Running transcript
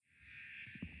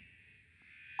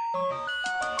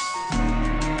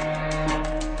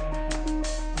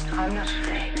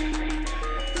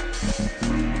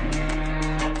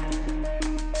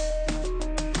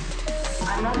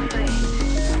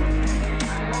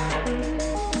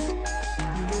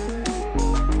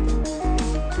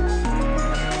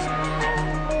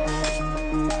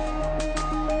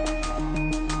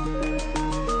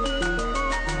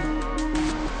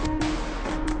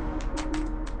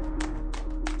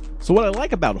So what I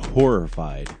like about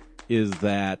Horrified is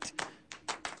that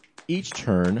each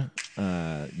turn,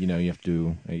 you have to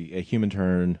do a human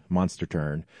turn, monster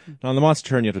turn. Now, on the monster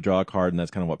turn, you have to draw a card, and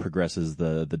that's kind of what progresses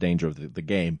the danger of the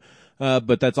game.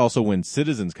 But that's also when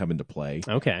citizens come into play.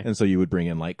 Okay. And so you would bring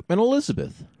in, like, an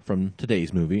Elizabeth from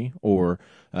today's movie, or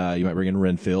you might bring in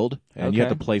Renfield, and you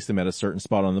have to place them at a certain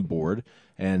spot on the board,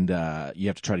 and you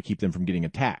have to try to keep them from getting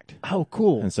attacked. Oh,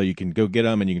 cool. And so you can go get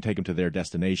them, and you can take them to their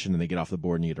destination, and they get off the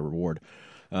board, and you get a reward.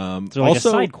 So like a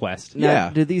side quest. Now, Yeah.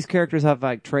 do these characters have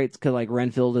like traits? Cause like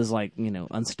Renfield is like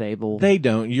unstable. They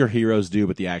don't. Your heroes do,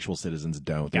 but the actual citizens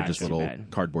don't. They're Gotcha. just little Bad.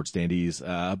 cardboard standees.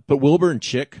 But Wilbur and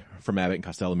Chick from Abbott and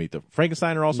Costello Meet the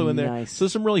Frankenstein are also in there. Nice. So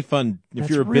there's some really fun. If That's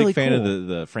you're a really big fan of cool.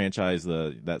 the franchise,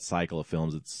 that cycle of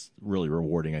films, it's really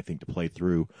rewarding, I think, to play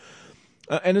through.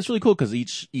 And it's really cool because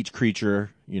each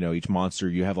creature, each monster,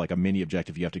 you have like a mini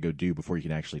objective you have to go do before you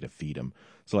can actually defeat them.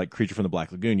 So like Creature from the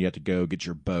Black Lagoon, you have to go get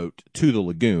your boat to the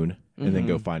lagoon and then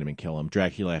go find him and kill him.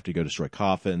 Dracula, you have to go destroy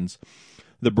coffins.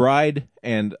 The Bride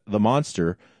and the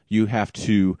Monster, you have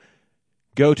to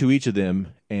go to each of them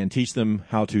and teach them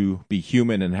how to be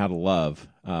human and how to love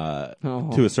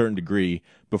to a certain degree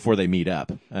before they meet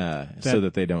up, so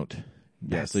that they don't.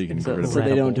 Yeah, so you can get rid of So them.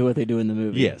 they don't do what they do in the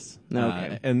movie. Yes.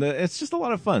 Okay. And it's just a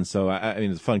lot of fun. So, I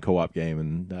mean, it's a fun co-op game,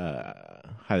 and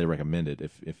highly recommend it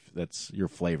if that's your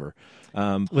flavor.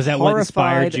 Was that what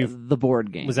inspired you? The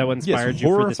board game. Was that what inspired Yes, you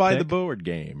for this Horrify pick? the board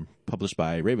game, published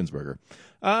by Ravensburger.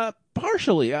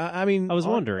 Partially. I mean, I was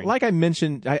wondering. Like I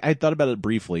mentioned, I thought about it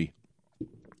briefly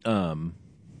when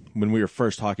we were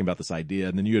first talking about this idea,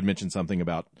 and then you had mentioned something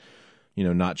about,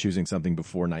 not choosing something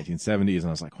before 1970s, and I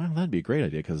was like, well, that'd be a great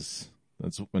idea because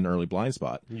that's an early blind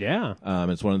spot. Yeah.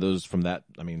 It's one of those from that,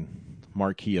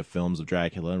 marquee of films of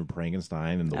Dracula and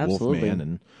Frankenstein and the Absolutely. Wolfman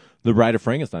and the Bride of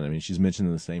Frankenstein. I mean, she's mentioned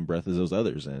in the same breath as those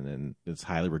others, and it's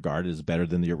highly regarded as better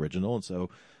than the original. And so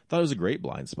I thought it was a great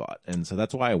blind spot. And so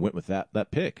that's why I went with that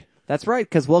pick. That's right,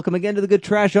 because welcome again to the Good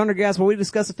Trash Undergas, where we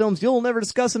discuss the films you'll never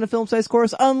discuss in a film size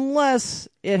course unless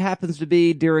it happens to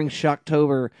be during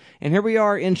Shocktober. And here we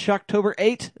are in Shocktober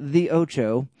 8, The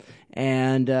Ocho.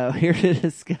 And here to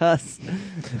discuss.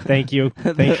 Thank you.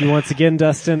 Thank you once again,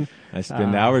 Dustin. I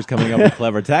spend hours coming up with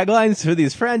clever taglines for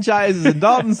these franchises, and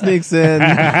Dalton sneaks in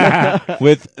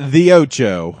with The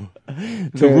Ocho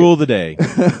to rule the day.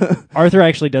 Arthur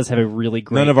actually does have a really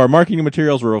great. None of our marketing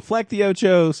materials will reflect The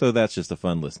Ocho, so that's just a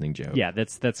fun listening joke. Yeah,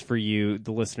 that's for you,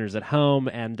 the listeners at home,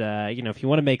 and if you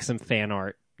want to make some fan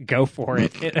art, go for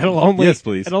it. It'll only Yes,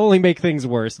 please. It'll only make things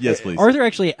worse. Yes, please. Arthur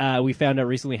actually, we found out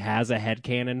recently, has a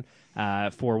headcanon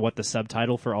for what the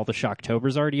subtitle for all the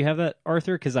Shocktobers are. Do you have that,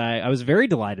 Arthur? Because I was very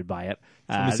delighted by it.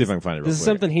 Let me see if I can find it real This is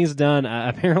quick. something he's done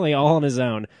apparently all on his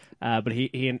own. But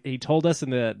he told us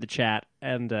in the chat,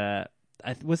 and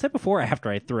was that before or after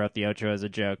I threw out the Ocho as a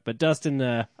joke? But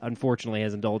Dustin unfortunately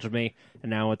has indulged me, and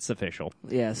now it's official.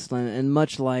 Yes, and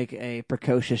much like a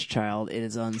precocious child, it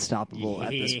is unstoppable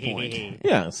at this point.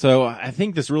 Yeah, so I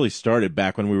think this really started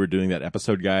back when we were doing that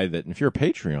episode guide that if you're a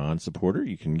Patreon supporter,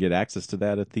 you can get access to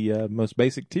that at the most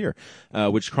basic tier,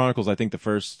 which chronicles, I think, the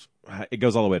first... It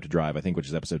goes all the way up to Drive, I think, which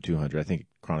is episode 200. I think it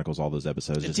chronicles all those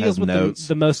episodes. It just deals has with notes.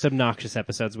 the most obnoxious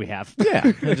episodes we have. Yeah,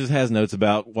 it just has notes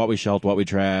about what we shelved, what we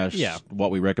trashed, Yeah.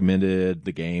 what we recommended,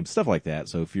 the game, stuff like that.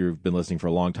 So if you've been listening for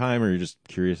a long time or you're just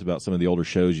curious about some of the older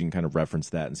shows, you can kind of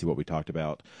reference that and see what we talked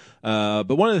about.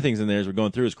 But one of the things in there as we're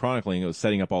going through is chronicling, it was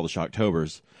setting up all the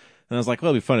Shocktobers. And I was like,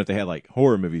 well, it'd be fun if they had like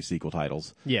horror movie sequel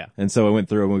titles. Yeah. And so I went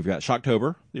through and we've got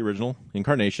Shocktober, the original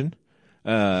incarnation.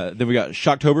 Then we got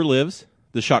Shocktober Lives,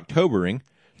 The Shocktobering,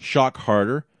 Shock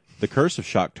Harder, The Curse of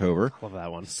Shocktober, Love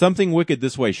that one. Something Wicked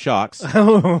This Way Shocks,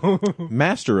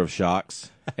 Master of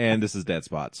Shocks, and This is Dead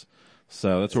Spots.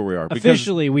 So that's where we are.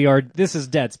 Officially, this is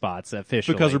Dead Spots,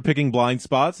 officially. Because we're picking Blind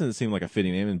Spots, and it seemed like a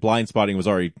fitting name. And Blind Spotting was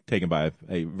already taken by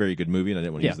a very good movie, and I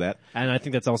didn't want to use that. And I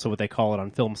think that's also what they call it on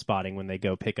Film Spotting when they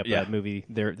go pick up Yeah. a movie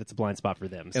that's a blind spot for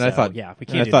them. And I thought, yeah, we and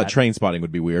can't I do thought that. Train Spotting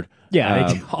would be weird.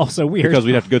 Yeah, also weird. Because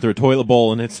we'd have to go through a toilet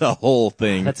bowl, and it's a whole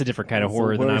thing. That's a different kind of It's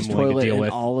horror the than I'm worst willing to toilet deal in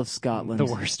with. all of Scotland. The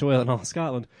worst toilet in all of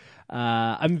Scotland.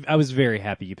 I was very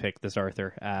happy you picked this,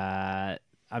 Arthur.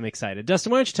 I'm excited.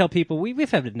 Dustin, why don't you tell people, we've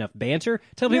had enough banter.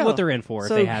 Tell people what they're in for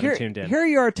So if they haven't here, tuned in. Here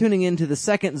you are tuning into the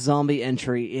second zombie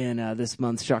entry in this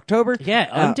month's Shocktober. Yeah,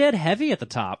 undead heavy at the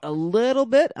top. A little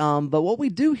bit, but what we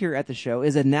do here at the show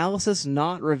is analysis,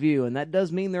 not review, and that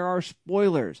does mean there are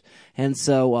spoilers. And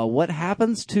so what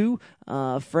happens to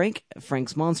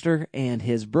Frank's monster, and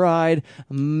his bride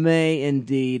may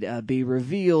indeed be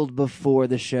revealed before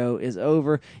the show is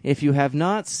over. If you have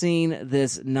not seen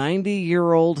this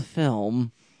 90-year-old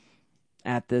film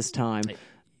at this time,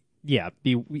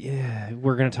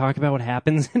 we're going to talk about what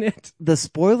happens in it. The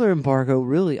spoiler embargo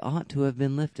really ought to have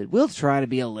been lifted. We'll try to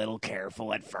be a little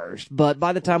careful at first, but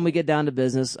by the time we get down to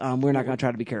business, we're not going to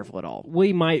try to be careful at all.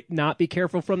 We might not be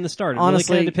careful from the start. It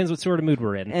Honestly, really kind of depends what sort of mood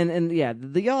we're in. And yeah,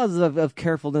 the odds of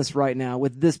carefulness right now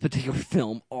with this particular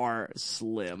film are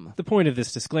slim. The point of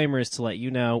this disclaimer is to let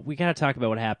you know we got to talk about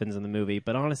what happens in the movie,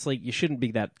 but honestly, you shouldn't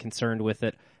be that concerned with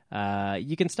it.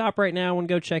 You can stop right now and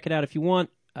go check it out if you want.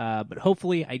 But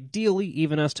hopefully, ideally,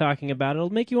 even us talking about it will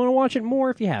make you want to watch it more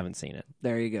if you haven't seen it.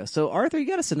 There you go. So, Arthur, you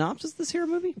got a synopsis of this here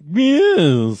movie?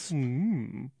 Yes.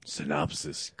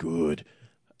 Synopsis, good.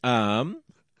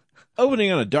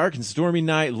 Opening on a dark and stormy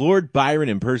night, Lord Byron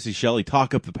and Percy Shelley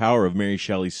talk up the power of Mary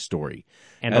Shelley's story.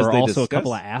 And As are they also a discuss-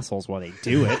 couple of assholes while they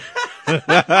do it.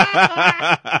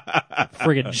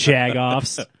 Friggin'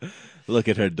 jag-offs. Look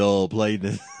at her dull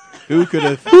plainness. Who would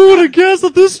have guessed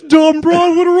that this dumb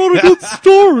broad would have wrote a good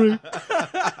story?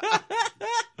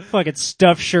 Fucking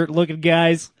stuffed shirt looking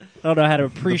guys. I don't know how to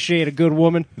appreciate a good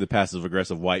woman. the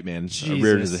passive-aggressive white man Jesus.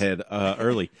 reared his head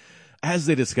early. As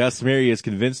they discuss, Mary is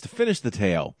convinced to finish the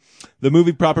tale. The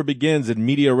movie proper begins in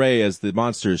media res as the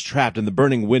monster is trapped in the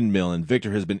burning windmill and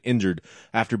Victor has been injured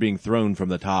after being thrown from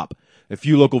the top. A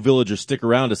few local villagers stick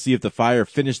around to see if the fire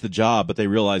finished the job, but they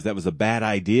realize that was a bad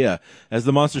idea as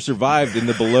the monster survived in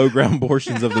the below-ground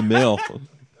portions of the mill.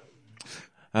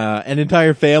 An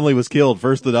entire family was killed,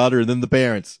 first the daughter and then the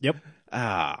parents. Yep.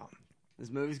 This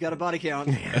movie's got a body count.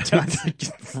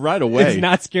 Right away. It's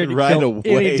not scared to Right kill away.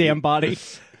 any damn body.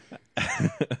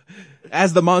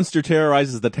 As the monster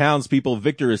terrorizes the townspeople,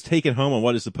 Victor is taken home on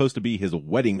what is supposed to be his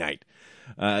wedding night.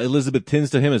 Elizabeth tends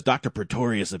to him as Dr.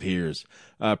 Pretorius appears.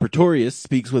 Pretorius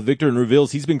speaks with Victor and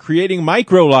reveals he's been creating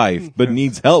Microlife, but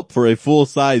needs help for a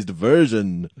full-sized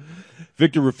version.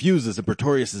 Victor refuses and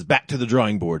Pretorius is back to the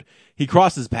drawing board. He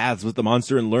crosses paths with the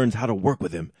monster and learns how to work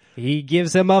with him. He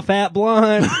gives him a fat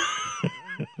blonde.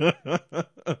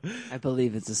 I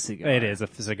believe it's a cigar. It is a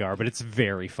cigar, but it's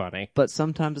very funny. But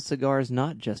sometimes a cigar is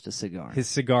not just a cigar. His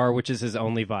cigar, which is his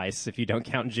only vice, if you don't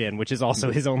count gin, which is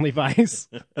also his only vice.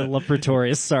 I love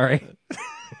Pretorius, sorry.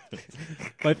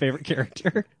 My favorite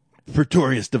character.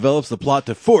 Pretorius develops the plot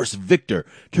to force Victor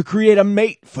to create a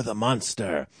mate for the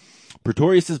monster.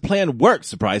 Pretorius' plan works,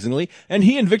 surprisingly, and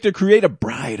he and Victor create a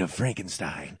bride of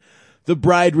Frankenstein. The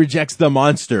bride rejects the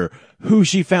monster, who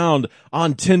she found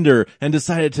on Tinder and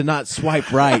decided to not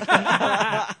swipe right.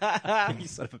 You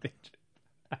son of a bitch.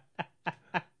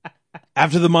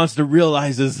 After the monster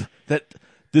realizes that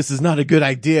this is not a good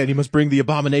idea and he must bring the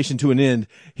abomination to an end,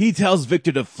 he tells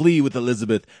Victor to flee with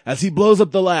Elizabeth as he blows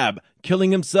up the lab,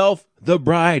 killing himself, the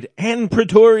bride, and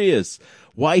Pretorius.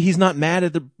 Why he's not mad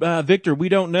at the Victor, we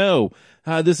don't know.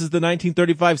 This is the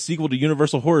 1935 sequel to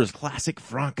Universal Horror's classic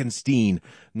Frankenstein,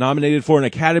 nominated for an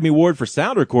Academy Award for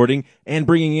sound recording and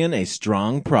bringing in a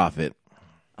strong profit.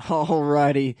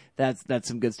 Alrighty, that's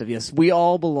some good stuff. Yes, we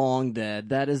all belong dead.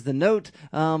 That is the note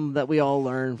that we all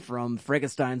learn from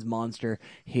Frankenstein's monster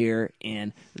here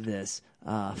in this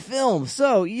film.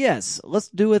 So yes, let's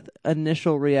do with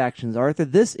initial reactions. Arthur,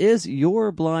 this is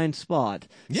your blind spot.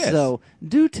 Yes. So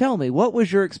do tell me, what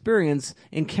was your experience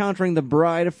encountering the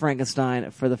Bride of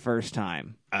Frankenstein for the first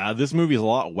time? This movie is a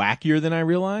lot wackier than I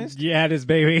realized. Yeah, it is,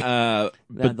 baby. The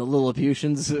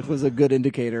Lilliputians was a good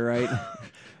indicator, right?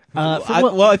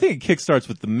 I think it kickstarts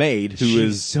with the maid, who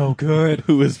is so good.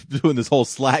 who is doing this whole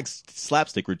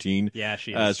slapstick routine. Yeah,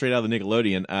 she is. Straight out of the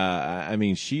Nickelodeon. I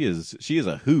mean, she is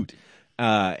a hoot.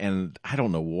 And I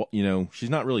don't know, she's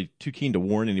not really too keen to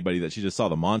warn anybody that she just saw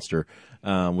the monster,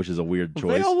 which is a weird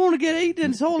choice. They all want to get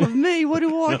eaten. It's all of me. What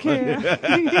do I care?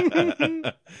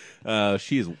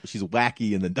 She's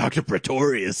wacky, and then Dr.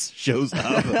 Pretorius shows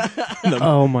up.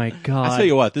 Oh my god. I tell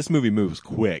you what, this movie moves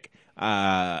quick.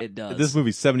 It does. This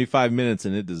movie's 75 minutes,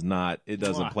 and it doesn't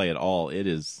Mwah. play at all. It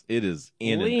is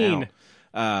in Lean. and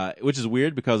out. Which is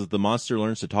weird because the monster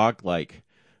learns to talk like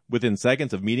within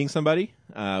seconds of meeting somebody,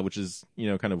 which is,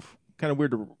 kind of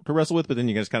weird to wrestle with, but then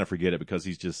you just kind of forget it because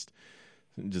he's just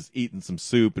eating some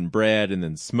soup and bread and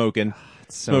then smoking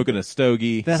a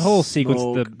stogie. That whole sequence,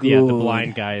 So the good.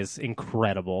 blind guy is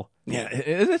incredible. Yeah,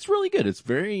 it's really good. It's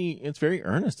very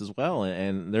earnest as well,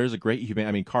 and there's a great human.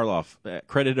 I mean, Karloff,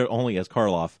 credited only as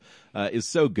Karloff, is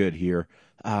so good here.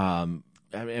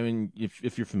 I mean,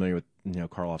 if you're familiar with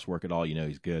Karloff's work at all,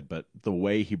 he's good. But the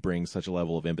way he brings such a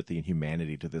level of empathy and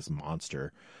humanity to this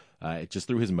monster, just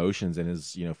through his motions and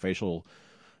his facial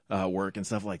work and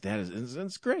stuff like that,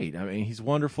 it's great. I mean, he's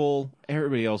wonderful.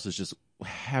 Everybody else is just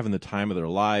having the time of their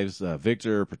lives.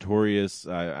 Victor, Pretorius,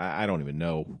 I don't even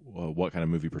know what kind of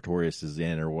movie Pretorius is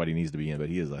in or what he needs to be in, but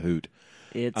he is a hoot.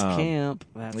 It's camp.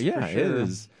 That's Yeah, for sure. it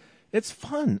is. It's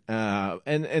fun, and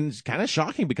it's kind of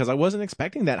shocking because I wasn't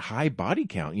expecting that high body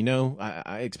count. You know,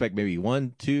 I expect maybe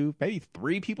 1, 2, maybe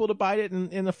 3 people to bite it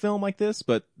in a film like this,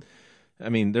 but I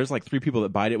mean, there's like 3 people that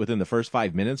bite it within the first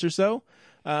 5 minutes or so,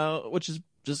 which is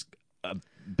just a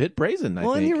bit brazen. I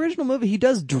Well, think. in the original movie, he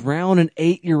does drown an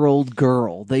 8-year-old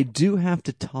girl. They do have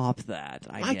to top that,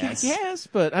 I guess. Yes,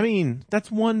 but I mean, that's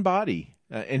one body,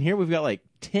 and here we've got like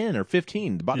 10 or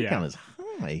 15. The body Yeah. count is high.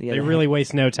 Yeah, They really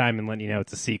waste no time in letting you know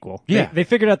it's a sequel. Yeah. They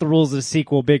figured out the rules of a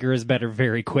sequel, bigger is better,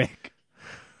 very quick.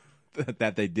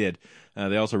 That they did.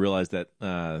 They also realized that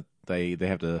they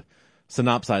have to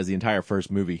synopsize the entire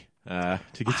first movie to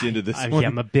get you into this one. Yeah,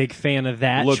 I'm a big fan of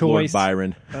that Look, Lord choice.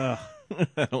 Byron.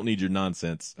 I don't need your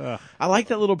nonsense. I like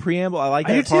that little preamble. I like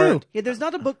that do part. too. Yeah, there's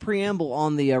not a book preamble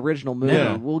on the original movie.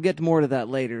 No. We'll get more to that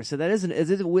later. So that it's an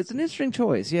interesting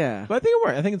choice, yeah. But I think it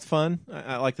worked. I think it's fun.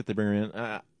 I like that they bring her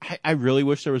in. I really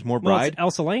wish there was more Well, Bride. it's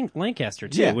Elsa Lancaster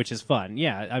too, Yeah. which is fun.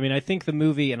 Yeah, I mean, I think the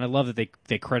movie, and I love that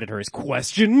they credit her as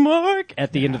question mark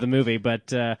at the end of the movie.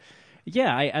 But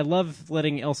yeah, I love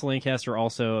letting Elsa Lancaster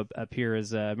also appear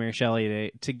as Mary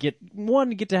Shelley to get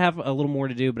to have a little more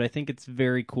to do. But I think it's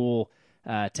very cool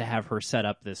to have her set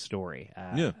up this story.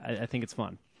 Yeah. I think it's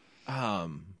fun.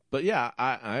 But yeah,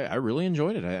 I really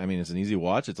enjoyed it. I mean, it's an easy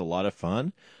watch. It's a lot of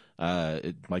fun.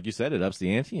 Like you said, it ups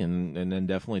the ante and then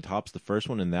definitely tops the first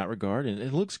one in that regard. And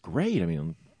it looks great. I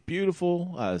mean,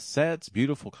 beautiful sets,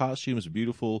 beautiful costumes,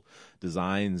 beautiful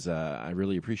designs. I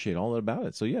really appreciate all about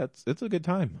it. So yeah, it's a good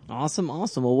time. Awesome.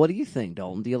 Well, what do you think,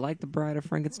 Dalton? Do you like The Bride of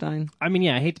Frankenstein? I mean,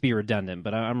 yeah, I hate to be redundant,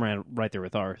 but I'm right there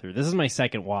with Arthur. This is my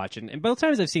second watch, and both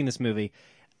times I've seen this movie,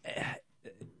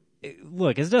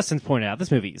 look, as Dustin's pointed out,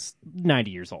 this movie is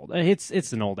 90 years old.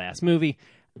 It's an old-ass movie,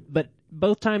 but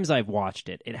both times I've watched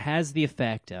it, it has the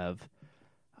effect of,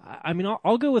 I mean,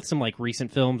 I'll go with some like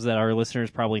recent films that our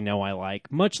listeners probably know I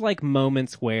like, much like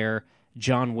moments where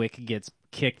John Wick gets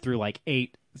kicked through like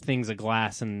 8 things of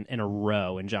glass in a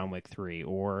row in John Wick 3,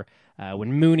 or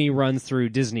when Mooney runs through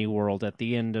Disney World at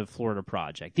the end of Florida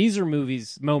Project. These are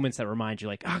moments that remind you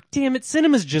like, oh, damn it,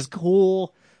 cinema's just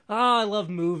cool. Oh, I love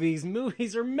movies.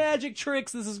 Movies are magic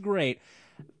tricks. This is great.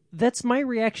 That's my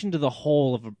reaction to the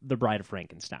whole of The Bride of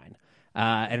Frankenstein.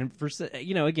 And for,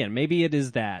 again, maybe it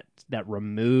is that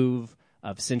remove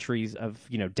of centuries of,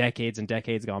 decades and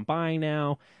decades gone by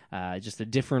now, just a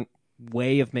different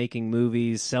way of making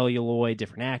movies, celluloid,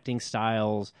 different acting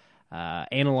styles,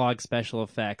 analog special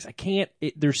effects.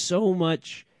 There's so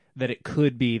much that it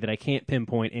could be that I can't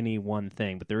pinpoint any one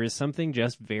thing, but there is something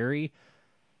just very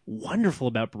wonderful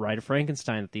about Bride of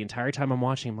Frankenstein that the entire time I'm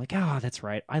watching, I'm like, that's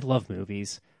right. I love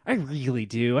movies. I really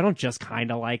do. I don't just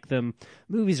kind of like them.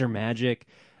 Movies are magic.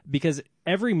 Because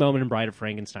every moment in Bride of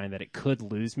Frankenstein that it could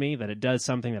lose me, that it does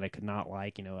something that I could not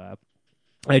like,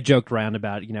 I joked around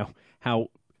about, how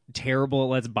terrible it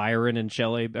lets Byron and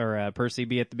Shelley or Percy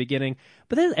be at the beginning.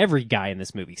 But then every guy in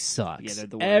this movie sucks. Yeah, they're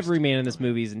the worst. Every man in this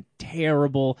movie is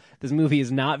terrible. This movie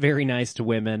is not very nice to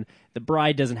women. The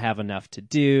bride doesn't have enough to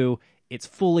do. It's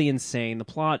fully insane. The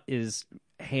plot is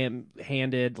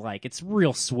ham-handed, like it's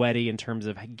real sweaty in terms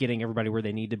of getting everybody where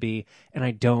they need to be, and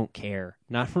I don't care,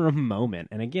 not for a moment.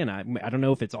 And again, I don't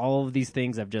know if it's all of these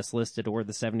things I've just listed or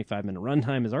the 75-minute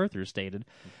runtime, as Arthur stated,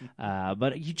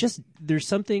 but there's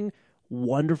something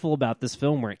wonderful about this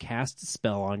film where it casts a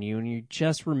spell on you, and you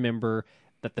just remember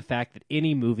that the fact that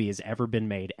any movie has ever been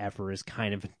made ever is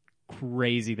kind of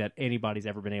crazy that anybody's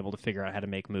ever been able to figure out how to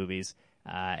make movies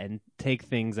and take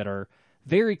things that are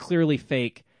very clearly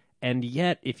fake, and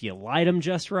yet if you light them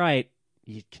just right,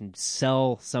 you can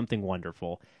sell something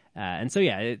wonderful. And so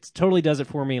yeah, it totally does it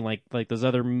for me, like those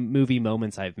other movie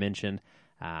moments I've mentioned.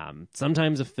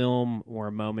 Sometimes a film or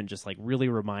a moment just like really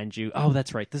reminds you, oh,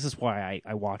 that's right, this is why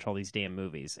I watch all these damn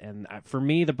movies. And for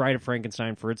me, The Bride of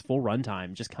Frankenstein, for its full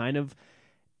runtime, just kind of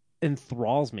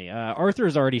enthralls me. Arthur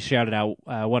has already shouted out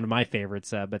one of my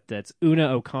favorites, but that's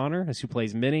Una O'Connor, who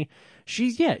plays Minnie.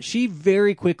 She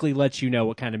very quickly lets you know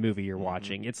what kind of movie you're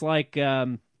watching. It's like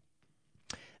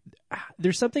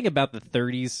there's something about the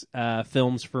 30s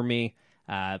films for me.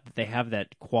 They have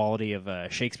that quality of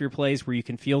Shakespeare plays where you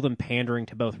can feel them pandering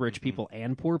to both rich people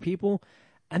and poor people,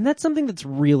 and that's something that's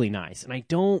really nice. And I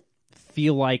don't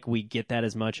feel like we get that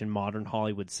as much in modern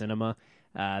Hollywood cinema.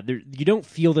 You don't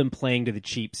feel them playing to the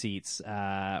cheap seats,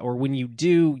 or when you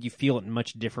do, you feel it in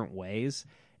much different ways.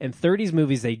 In 30s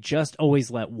movies, they just always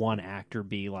let one actor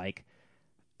be like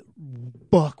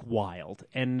buck wild,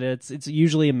 and it's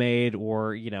usually a maid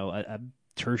or a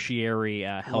tertiary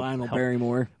help. Lionel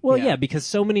Barrymore. Well, yeah, because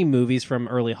so many movies from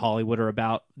early Hollywood are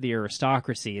about the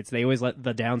aristocracy. They always let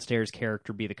the downstairs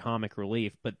character be the comic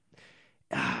relief, but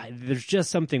there's just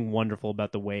something wonderful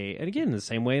about the way, and again, the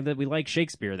same way that we like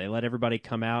Shakespeare, they let everybody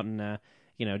come out and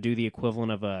do the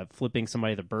equivalent of flipping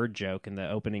somebody the bird joke in the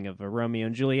opening of Romeo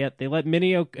and Juliet. They let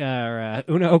Una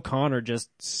O'Connor just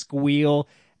squeal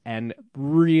and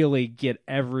really get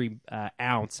every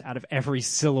ounce out of every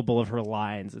syllable of her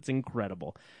lines. It's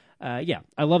incredible. I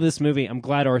love this movie. I'm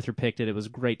glad Arthur picked it. It was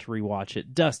great to rewatch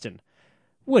it. Dustin,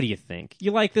 what do you think? You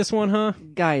like this one, huh?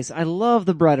 Guys, I love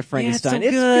The Bride of Frankenstein. Yeah,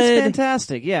 it's so good. It's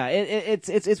fantastic. Yeah,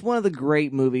 it's one of the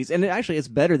great movies, and it's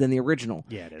better than the original.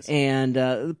 Yeah, it is. And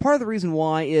part of the reason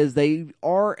why is they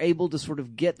are able to sort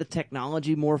of get the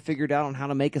technology more figured out on how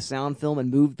to make a sound film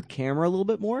and move the camera a little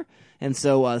bit more. And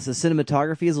so the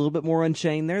cinematography is a little bit more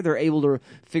unchained there. They're able to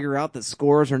figure out that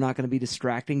scores are not going to be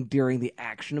distracting during the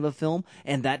action of a film,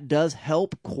 and that does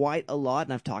help quite a lot.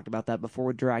 And I've talked about that before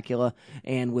with Dracula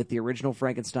and with the original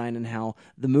Frankenstein, and how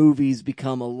the movies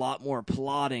become a lot more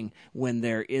plotting when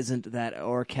there isn't that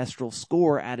orchestral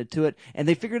score added to it. And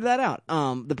they figured that out.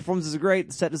 The performances are great.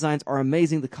 The set designs are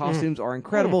amazing. The costumes are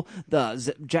incredible.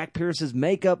 Jack Pierce's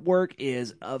makeup work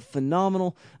is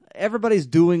phenomenal. Everybody's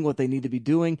doing what they need to be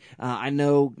doing. I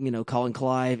know, Colin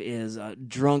Clive is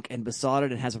drunk and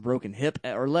besotted and has a broken hip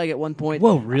or leg at one point.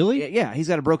 Whoa, really? Yeah, he's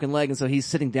got a broken leg, and so he's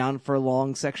sitting down for a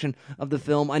long section of the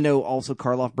film. I know also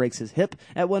Karloff breaks his hip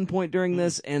at one point during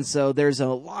this, and so there's a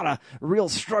lot of real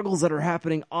struggles that are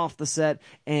happening off the set,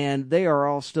 and they are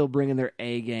all still bringing their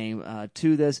A game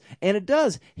to this. And it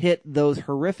does hit those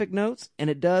horrific notes, and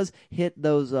it does hit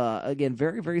those, again,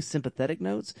 very, very sympathetic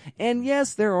notes. And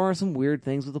yes, there are some weird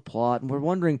things with the plot, and we're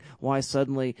wondering why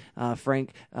suddenly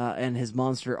Frank and his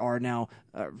monster are now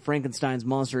Frankenstein's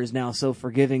monster is now so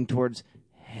forgiving towards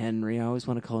Henry. I always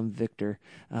want to call him Victor.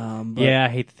 I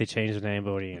hate that they changed the name,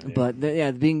 but what are you gonna do?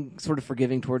 But being sort of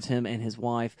forgiving towards him and his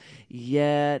wife.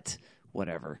 Yet,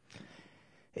 whatever.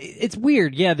 It's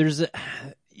weird. Yeah,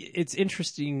 it's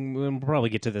interesting. We'll probably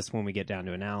get to this when we get down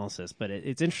to analysis, but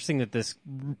it's interesting that this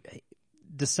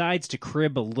decides to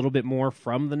crib a little bit more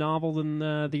from the novel than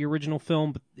the original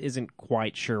film, but isn't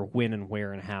quite sure when and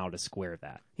where and how to square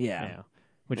that. Yeah.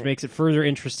 Which makes it further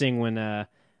interesting when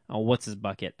what's his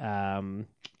bucket? Hamlet.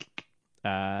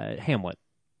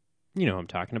 You know who I'm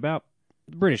talking about.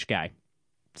 The British guy.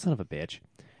 Son of a bitch.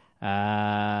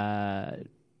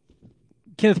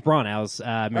 Kenneth Branagh's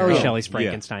Mary Shelley's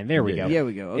Frankenstein. There we go. Yeah,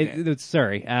 we go. Okay.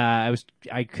 Sorry, I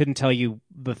couldn't tell you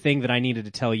the thing that I needed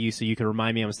to tell you, so you could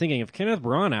remind me. I was thinking of Kenneth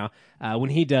Branagh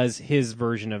when he does his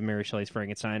version of Mary Shelley's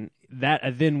Frankenstein. That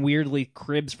then weirdly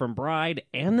cribs from Bride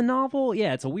and the novel.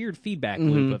 Yeah, it's a weird feedback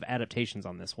loop of adaptations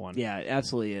on this one. Yeah, it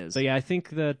absolutely is. So yeah, I think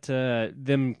that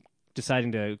them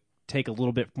deciding to take a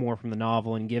little bit more from the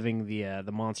novel and giving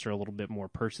the monster a little bit more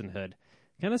personhood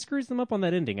kind of screws them up on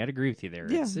that ending. I'd agree with you there.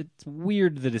 Yeah. It's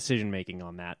weird, the decision making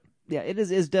on that. Yeah, it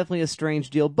is definitely a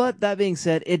strange deal. But that being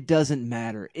said, it doesn't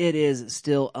matter. It is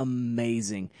still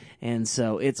amazing. And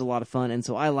so it's a lot of fun. And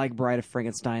so I like Bride of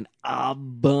Frankenstein a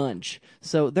bunch.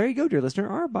 So there you go, dear listener.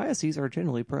 Our biases are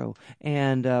generally pro.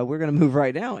 And we're going to move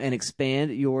right now and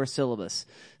expand your syllabus.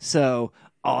 So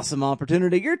awesome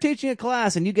opportunity. You're teaching a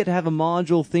class and you get to have a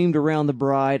module themed around the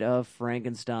Bride of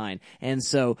Frankenstein. And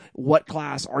so what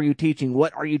class are you teaching?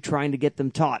 What are you trying to get them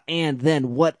taught? And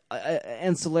then what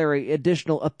ancillary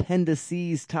additional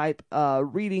appendices type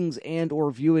readings and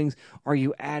or viewings are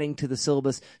you adding to the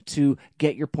syllabus to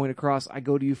get your point across? I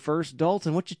go to you first.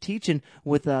 Dalton, what you teaching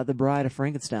with the Bride of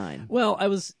Frankenstein? Well,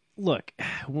 Look,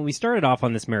 when we started off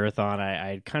on this marathon,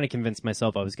 I kind of convinced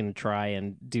myself I was going to try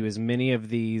and do as many of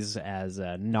these as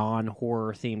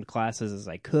non-horror themed classes as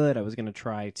I could. I was going to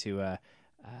try to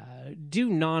do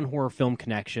non-horror film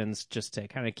connections just to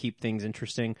kind of keep things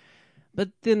interesting. But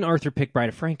then Arthur picked Bride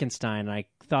of Frankenstein, and I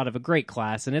thought of a great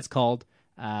class, and it's called,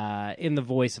 in the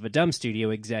voice of a dumb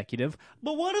studio executive,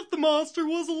 But What If the Monster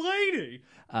Was a Lady?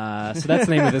 So that's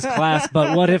the name of this class,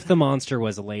 But What If the Monster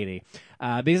Was a Lady?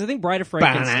 Because I think Bride of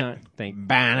Frankenstein...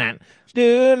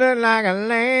 Stood like a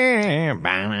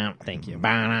lamb. Thank you.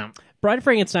 Bride of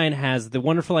Frankenstein has the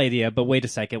wonderful idea, but wait a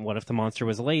second, what if the monster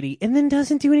was a lady? And then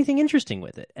doesn't do anything interesting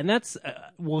with it. And that's...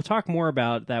 we'll talk more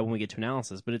about that when we get to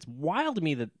analysis, but it's wild to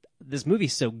me that this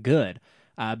movie's so good.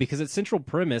 Because its central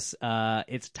premise,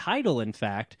 its title, in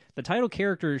fact, the title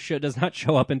character does not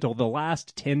show up until the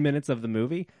last 10 minutes of the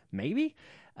movie, maybe?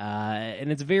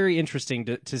 And it's very interesting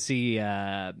to see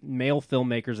male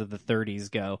filmmakers of the 30s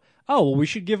go, oh, well, we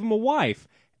should give him a wife,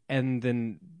 and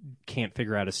then can't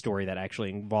figure out a story that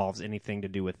actually involves anything to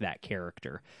do with that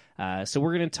character. So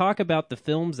we're going to talk about the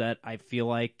films that I feel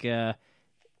like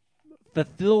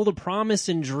fulfill the promise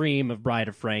and dream of Bride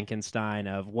of Frankenstein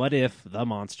of what if the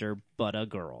monster but a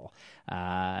girl.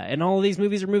 And all of these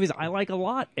movies are movies I like a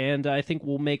lot, and I think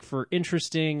will make for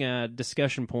interesting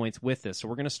discussion points with this. So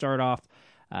we're going to start off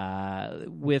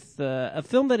with a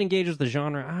film that engages the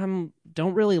genre I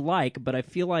don't really like, but I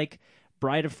feel like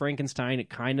Bride of Frankenstein, it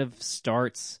kind of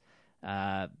starts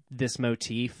this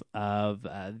motif of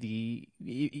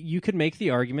you could make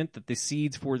the argument that the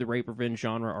seeds for the rape revenge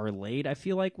genre are laid, I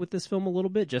feel like, with this film a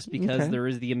little bit, just because there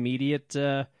is the immediate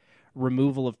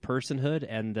removal of personhood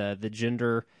and the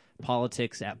gender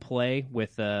politics at play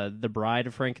with the Bride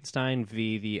of Frankenstein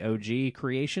v. the OG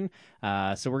creation.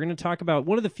 So we're going to talk about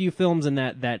one of the few films in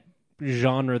that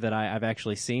genre that I've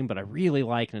actually seen, but I really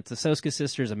like, and it's the Soska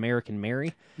Sisters' American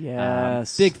Mary.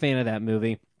 Yes. Big fan of that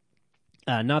movie.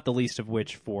 Not the least of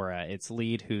which for its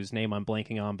lead, whose name I'm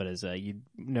blanking on, but as you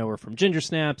know her from Ginger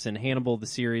Snaps and Hannibal, the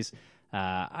series.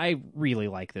 I really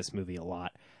like this movie a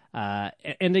lot.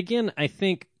 And again, I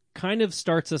think kind of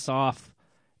starts us off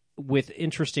with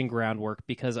interesting groundwork,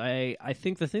 because I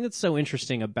think the thing that's so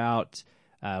interesting about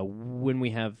when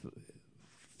we have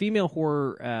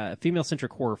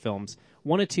female-centric horror films,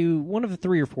 one of the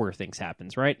 3 or 4 things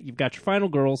happens, right? You've got your final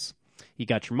girls, you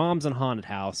got your moms in a haunted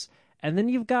house, and then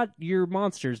you've got your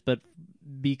monsters. But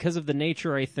because of the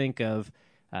nature, I think, of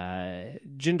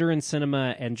gender in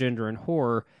cinema and gender in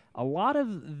horror, a lot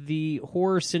of the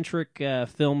horror-centric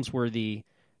films where the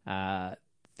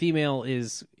female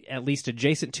is at least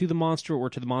adjacent to the monster or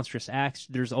to the monstrous acts,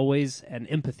 there's always an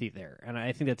empathy there. And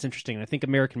I think that's interesting. And I think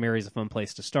American Mary is a fun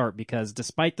place to start, because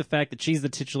despite the fact that she's the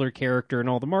titular character and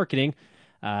all the marketing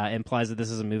implies that this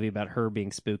is a movie about her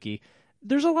being spooky,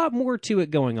 there's a lot more to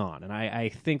it going on. And I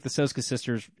think the Soska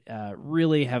Sisters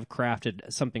really have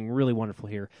crafted something really wonderful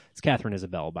here. It's Catherine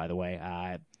Isabelle, by the way.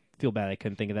 I feel bad I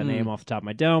couldn't think of that name off the top of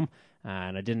my dome,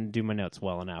 and I didn't do my notes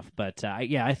well enough. But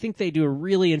I think they do a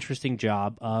really interesting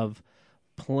job of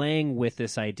playing with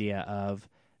this idea of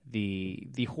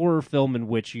the horror film in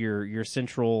which your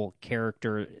central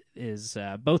character is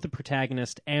both the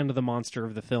protagonist and the monster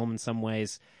of the film in some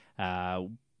ways,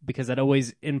 because that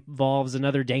always involves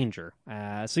another danger.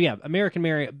 American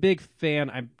Mary, a big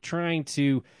fan. I'm trying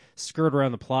to skirt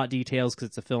around the plot details because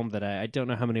it's a film that I don't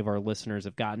know how many of our listeners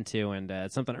have gotten to, and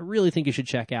it's something I really think you should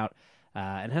check out,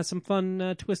 and has some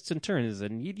fun twists and turns.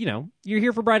 And, you're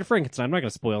here for Bride of Frankenstein. I'm not going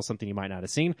to spoil something you might not have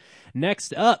seen.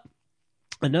 Next up,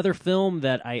 another film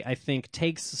that I think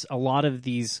takes a lot of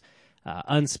these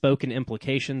unspoken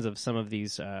implications of some of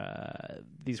these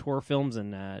horror films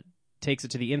and takes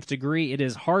it to the nth degree. It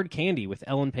is Hard Candy with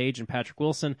Ellen Page and Patrick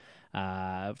Wilson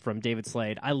from David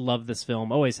Slade. I love this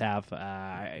film, always have.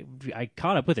 I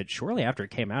caught up with it shortly after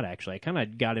it came out, actually. I kind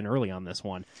of got in early on this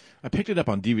one. I picked it up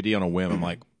on DVD on a whim. I'm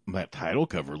like, that title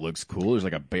cover looks cool. There's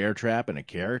like a bear trap and a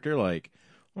character. Like,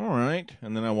 all right.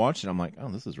 And then I watched it. I'm like, oh,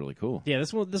 this is really cool. Yeah,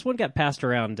 this one got passed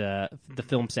around the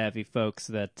film savvy folks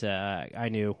that I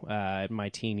knew in my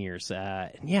teen years.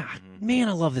 Man,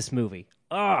 I love this movie.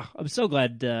 I'm so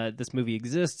glad this movie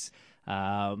exists.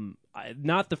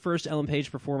 Not the first Ellen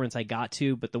Page performance I got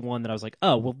to, but the one that I was like,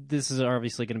 oh, well, this is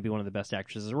obviously going to be one of the best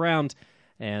actresses around.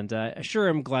 And sure,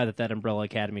 I'm glad that Umbrella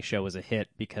Academy show was a hit,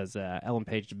 because Ellen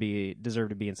Page deserved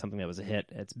to be in something that was a hit.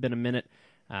 It's been a minute,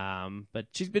 but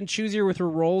she's been choosier with her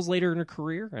roles later in her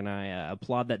career, and I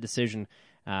applaud that decision.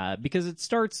 Because it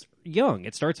starts young.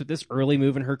 It starts with this early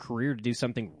move in her career to do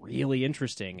something really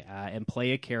interesting and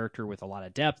play a character with a lot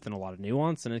of depth and a lot of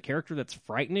nuance, and a character that's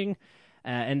frightening.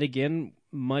 And again,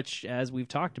 much as we've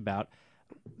talked about,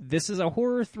 this is a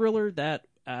horror thriller that,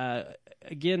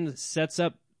 again, sets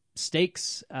up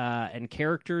stakes and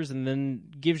characters and then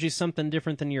gives you something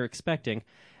different than you're expecting.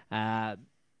 And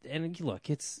look,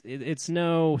 it's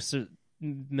no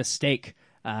mistake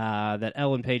that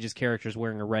Ellen Page's character is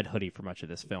wearing a red hoodie for much of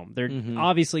this film. They're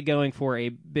obviously going for a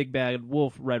big bad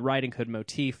wolf, Red Riding Hood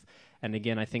motif. And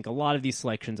again, I think a lot of these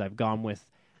selections I've gone with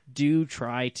do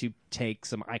try to take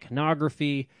some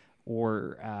iconography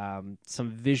or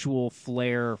some visual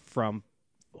flair from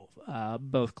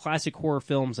both classic horror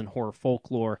films and horror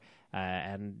folklore,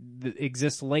 and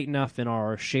exist late enough in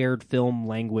our shared film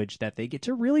language that they get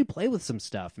to really play with some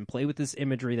stuff and play with this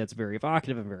imagery that's very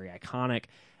evocative and very iconic,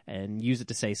 and use it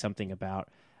to say something about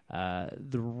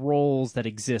the roles that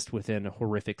exist within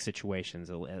horrific situations,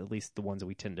 at least the ones that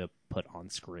we tend to put on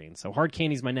screen. So Hard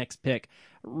Candy's my next pick.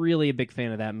 Really a big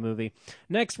fan of that movie.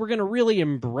 Next, we're going to really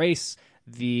embrace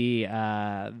the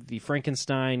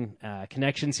Frankenstein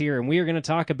connections here, and we are going to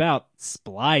talk about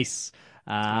Splice.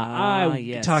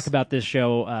 I talk about this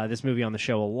movie on the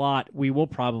show a lot. We will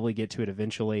probably get to it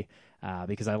eventually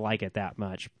because I like it that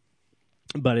much.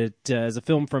 But it is a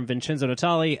film from Vincenzo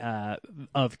Natali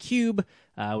of Cube,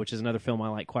 which is another film I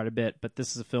like quite a bit. But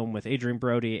this is a film with Adrian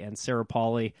Brody and Sarah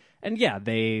Polley. And yeah,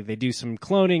 they do some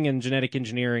cloning and genetic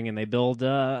engineering, and they build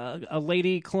a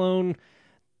lady clone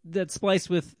that's spliced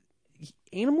with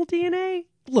animal DNA.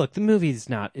 Look, the movie's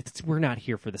not, we're not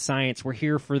here for the science. We're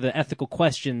here for the ethical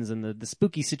questions and the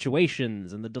spooky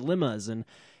situations and the dilemmas. And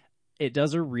it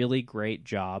does a really great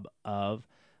job of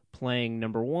playing,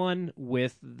 number one,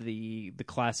 with the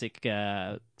classic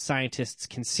scientist's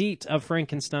conceit of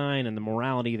Frankenstein and the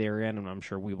morality therein, and I'm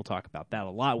sure we will talk about that a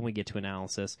lot when we get to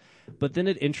analysis. But then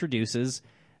it introduces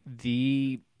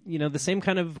the same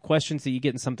kind of questions that you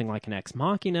get in something like an Ex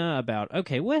Machina about,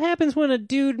 okay, what happens when a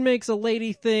dude makes a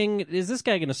lady thing? Is this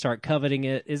guy going to start coveting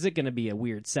it? Is it going to be a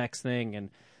weird sex thing? And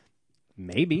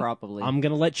maybe. Probably. I'm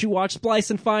going to let you watch Splice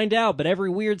and find out, but every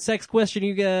weird sex question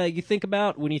you think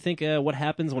about when you think what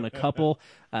happens when a couple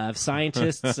of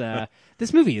scientists...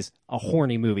 this movie is a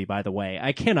horny movie, by the way.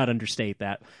 I cannot understate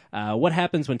that. What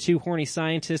happens when two horny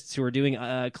scientists who are doing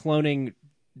cloning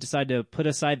decide to put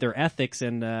aside their ethics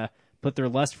and put their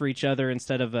lust for each other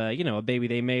instead of a baby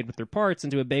they made with their parts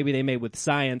into a baby they made with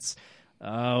science?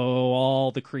 Oh,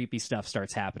 all the creepy stuff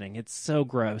starts happening. It's so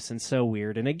gross and so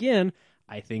weird. And again,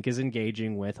 I think is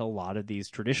engaging with a lot of these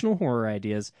traditional horror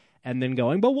ideas and then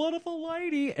going, but what if a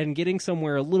lady? And getting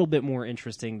somewhere a little bit more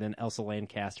interesting than Elsa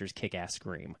Lancaster's kick-ass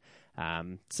scream.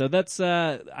 So that's,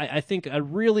 I think,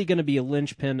 really going to be a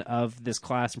linchpin of this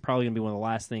class and probably going to be one of the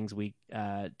last things we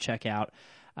check out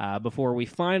before we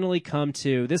finally come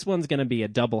to, this one's going to be a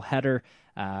double header,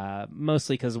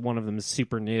 mostly because one of them is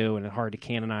super new and hard to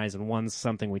canonize, and one's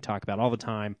something we talk about all the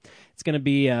time. It's going to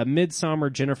be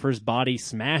Midsommar Jennifer's Body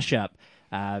Smash Up.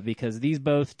 Because these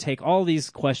both take all these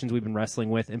questions we've been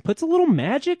wrestling with and puts a little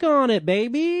magic on it,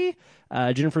 baby.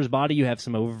 Jennifer's Body, you have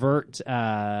some overt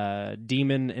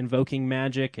demon-invoking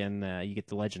magic, and you get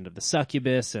the legend of the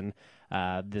succubus and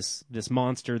this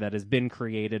monster that has been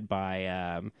created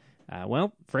by,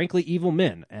 frankly, evil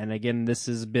men. And again, this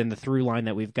has been the through line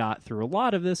that we've got through a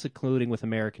lot of this, including with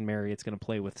American Mary. It's going to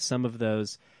play with some of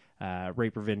those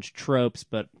rape revenge tropes,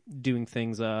 but doing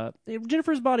things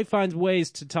Jennifer's Body finds ways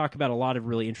to talk about a lot of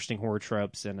really interesting horror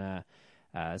tropes and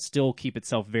still keep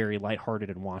itself very lighthearted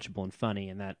and watchable and funny,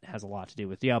 and that has a lot to do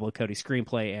with Diablo Cody's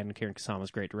screenplay and Karen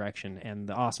Kusama's great direction and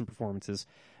the awesome performances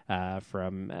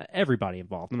from everybody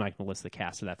involved. I'm not going to list the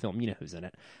cast of that film, you know who's in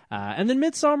it. And then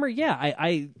Midsommar, yeah,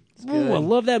 I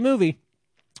love that movie.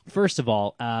 First of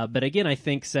all, but again, I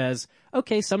think says,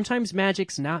 okay, sometimes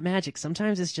magic's not magic.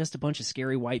 Sometimes it's just a bunch of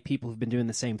scary white people who've been doing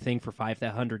the same thing for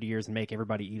 500 years and make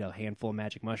everybody eat a handful of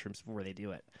magic mushrooms before they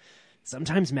do it.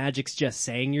 Sometimes magic's just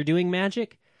saying you're doing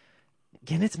magic.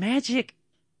 Again, it's magic,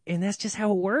 and that's just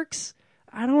how it works.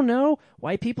 I don't know.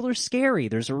 White people are scary.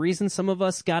 There's a reason some of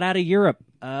us got out of Europe.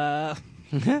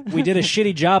 We did a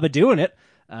shitty job of doing it,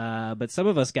 but some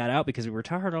of us got out because we were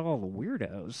tired of all the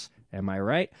weirdos. Am I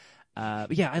right?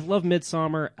 But yeah, I love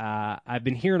Midsommar. I've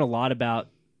been hearing a lot about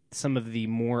some of the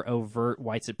more overt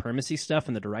white supremacy stuff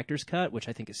in the director's cut, which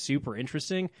I think is super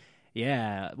interesting.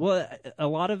 Yeah, well, a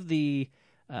lot of the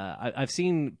I've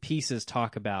seen pieces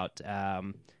talk about,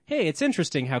 hey, it's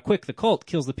interesting how quick the cult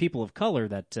kills the people of color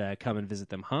that come and visit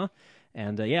them, huh?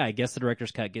 And yeah, I guess the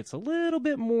director's cut gets a little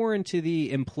bit more into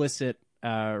the implicit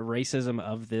racism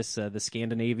of this the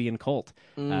Scandinavian cult,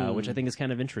 which I think is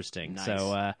kind of interesting. Nice.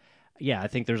 So. Yeah, I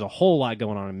think there's a whole lot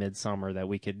going on in Midsommar that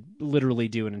we could literally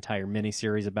do an entire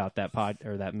mini-series about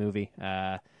that movie.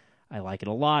 I like it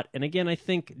a lot. And again, I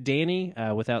think Danny,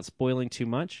 without spoiling too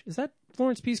much, is that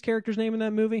Florence Pugh's character's name in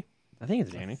that movie? I think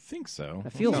it's Danny. I think so.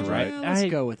 That feels Sounds right. Yeah,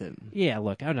 let's go with it. Yeah,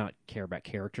 look, I do not care about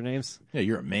character names. Yeah,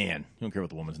 you're a man. You don't care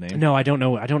about the woman's name. No, I don't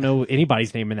know. I don't know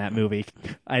anybody's name in that movie.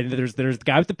 There's the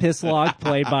guy with the piss log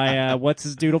played by what's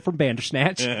his doodle from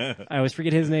Bandersnatch. I always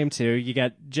forget his name too. You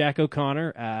got Jack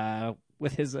O'Connor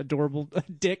with his adorable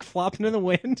dick flopping in the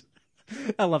wind.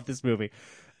 I love this movie.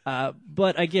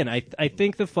 But again, I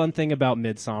think the fun thing about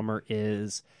Midsommar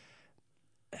is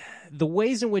the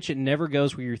ways in which it never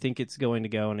goes where you think it's going to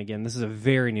go. And again, this is a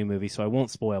very new movie, so I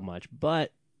won't spoil much.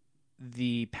 But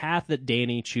the path that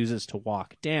Dani chooses to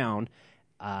walk down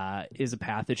is a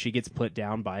path that she gets put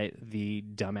down by the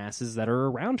dumbasses that are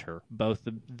around her. Both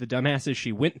the dumbasses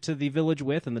she went to the village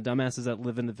with and the dumbasses that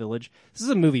live in the village. This is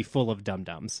a movie full of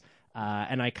dum-dums.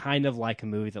 And I kind of like a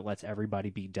movie that lets everybody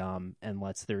be dumb and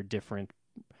lets their different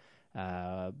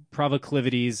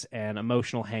proclivities and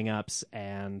emotional hang-ups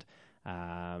and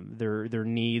their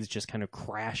needs just kind of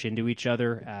crash into each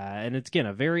other. And it's, again,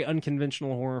 a very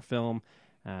unconventional horror film,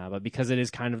 but because it is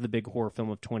kind of the big horror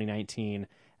film of 2019,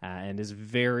 and is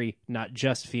very not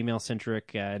just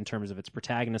female-centric in terms of its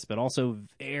protagonist, but also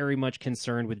very much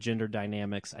concerned with gender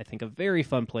dynamics. I think a very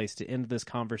fun place to end this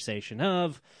conversation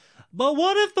of, but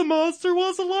what if the monster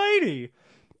was a lady?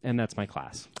 And that's my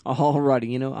class.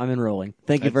 Alrighty, I'm enrolling.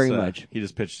 Thank you very much. He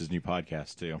just pitched his new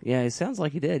podcast too. Yeah, it sounds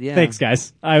like he did. Yeah, Thanks,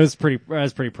 guys. I was pretty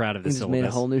proud of He this. just made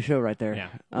a whole new show right there. Yeah.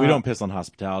 We don't piss on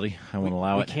hospitality. I won't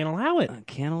allow We it. can't allow it.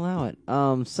 Can't allow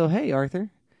it. So hey,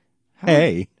 Arthur.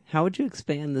 How would you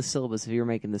expand the syllabus if you were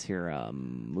making this here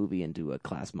movie into a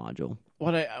class module?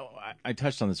 What I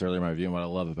touched on this earlier in my review, and what I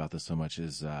love about this so much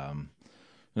is,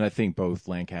 and I think both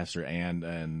Lancaster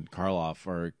and Karloff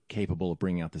are capable of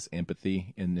bringing out this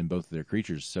empathy in both of their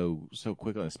creatures so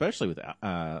quickly, especially with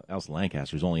Elsa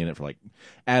Lancaster, who's only in it for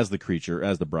as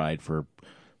the bride for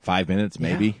 5 minutes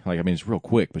maybe. Yeah. It's real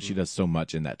quick, but she does so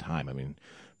much in that time.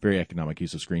 Very economic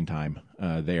use of screen time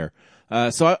there.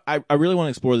 So I really want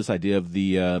to explore this idea of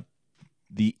the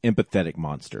empathetic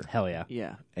monster. Hell yeah.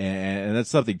 Yeah. And that's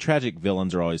something. Tragic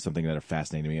villains are always something that are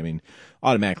fascinating to me.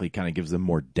 Automatically kind of gives them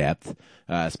more depth,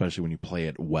 especially when you play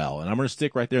it well. And I'm going to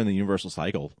stick right there in the universal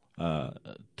cycle to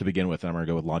begin with. And I'm going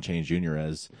to go with Lon Chaney Jr.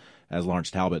 as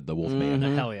Lawrence Talbot, the Wolfman.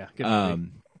 Hell yeah. Good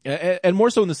movie. And more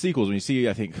so in the sequels, when you see,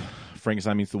 I think,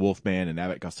 Frankenstein meets the Wolfman and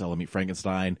Abbott Costello meet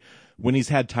Frankenstein, when he's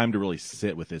had time to really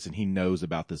sit with this and he knows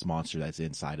about this monster that's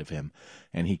inside of him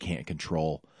and he can't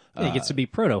control. He gets to be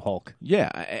Proto-Hulk. Yeah,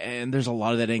 and there's a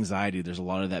lot of that anxiety, there's a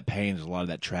lot of that pain, there's a lot of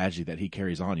that tragedy that he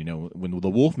carries on. When the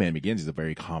Wolfman begins, he's a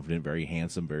very confident, very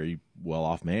handsome, very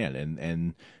well-off man,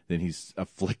 and then he's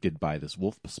afflicted by this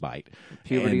wolf spite.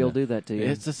 Puberty will do that to you.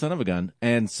 It's a son of a gun.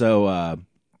 And so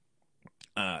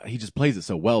he just plays it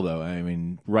so well, though.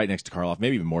 Right next to Karloff,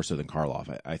 maybe even more so than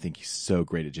Karloff. I think he's so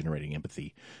great at generating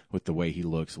empathy with the way he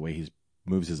looks, the way he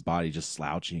moves his body, just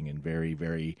slouching and very,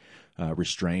 very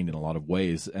restrained in a lot of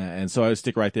ways. And so I would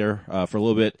stick right there for a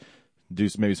little bit, do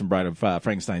maybe some Bride of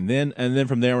Frankenstein then, and then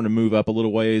from there I'm going to move up a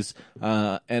little ways,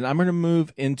 and I'm going to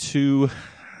move into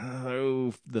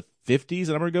the 50s,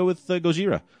 and I'm going to go with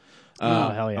Gojira.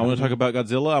 Hell yeah. I want to talk about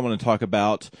Godzilla. I want to talk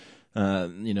about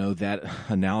that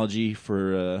analogy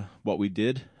for what we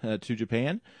did to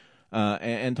Japan,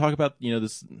 and talk about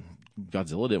this.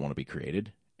 Godzilla didn't want to be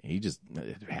created. It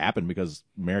happened because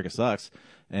America sucks,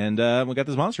 and we got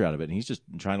this monster out of it, and he's just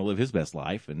trying to live his best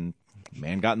life, and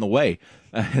man got in the way.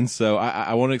 And so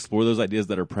I want to explore those ideas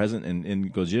that are present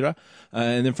in Gojira,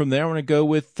 and then from there I want to go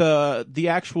with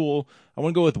I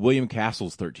want to go with William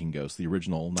Castle's 13 Ghosts, the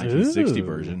original 1960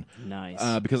 version.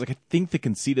 Nice. Because I think the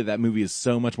conceit of that movie is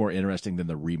so much more interesting than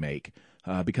the remake.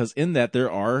 Because in that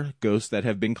there are ghosts that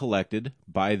have been collected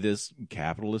by this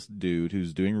capitalist dude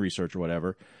who's doing research or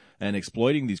whatever and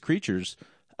exploiting these creatures.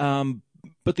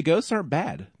 But the ghosts aren't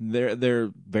bad.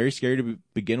 They're very scary to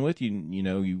begin with.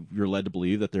 You're led to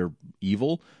believe that they're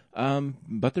evil,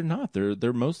 but they're not.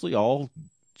 They're mostly all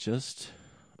just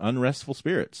unrestful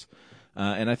spirits.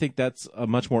 And I think that's a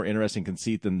much more interesting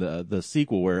conceit than the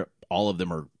sequel, where all of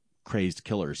them are crazed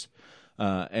killers.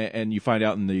 And you find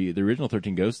out in the original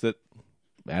 13 Ghosts that,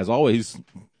 as always,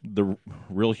 the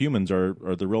real humans are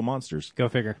the real monsters. Go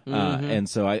figure. And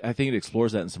so I think it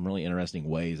explores that in some really interesting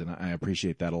ways, and I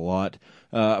appreciate that a lot.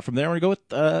 From there, I'm going to go with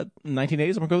 1980s. I'm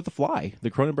going to go with The Fly,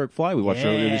 the Cronenberg Fly we watched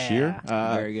earlier this year.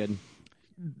 Very good.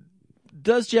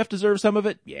 Does Jeff deserve some of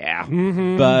it? Yeah.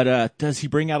 But does he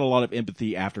bring out a lot of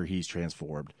empathy after he's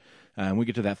transformed? And we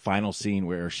get to that final scene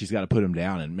where she's got to put him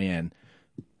down, and man,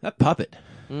 that puppet.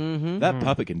 That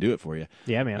puppet can do it for you.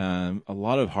 Yeah, man. A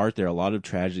lot of heart there, a lot of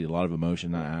tragedy, a lot of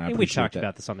emotion. I we appreciate talked that.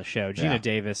 about this on the show. Gina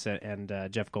Davis and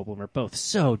Jeff Goldblum are both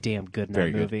so damn good in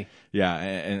Very that movie. Good. Yeah,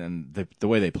 and the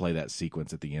way they play that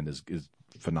sequence at the end is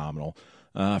phenomenal.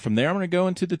 From there, I'm going to go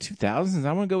into the 2000s. I'm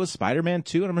going to go with Spider-Man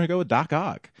 2, and I'm going to go with Doc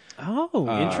Ock. Oh,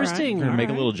 interesting. We're gonna make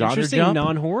a little genre interesting jump.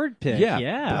 non-horde pick.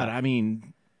 Yeah.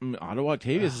 But Otto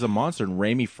Octavius is a monster, and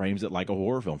Raimi frames it like a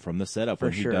horror film from the setup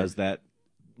when he does that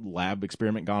lab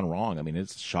experiment gone wrong.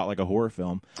 It's shot like a horror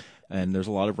film, and there's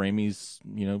a lot of Raimi's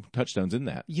touchstones in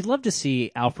that. You'd love to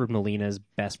see Alfred Molina's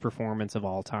best performance of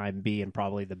all time be in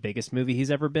probably the biggest movie he's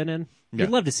ever been in. Yeah.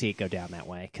 You'd love to see it go down that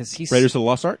way because he's Raiders of the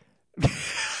Lost Ark.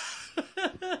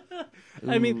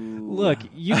 Look,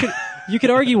 you could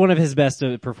argue one of his best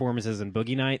performances in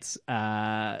Boogie Nights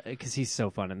because he's so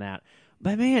fun in that.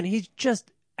 But man, he's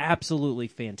just absolutely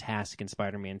fantastic in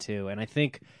Spider-Man 2, and I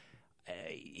think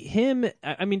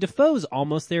Defoe's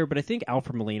almost there, but I think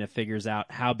Alfred Molina figures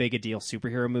out how big a deal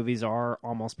superhero movies are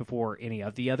almost before any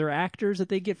of the other actors that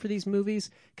they get for these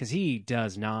movies, because he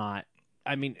does not.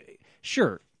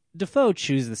 Sure, Dafoe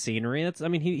chews the scenery. I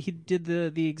mean, he did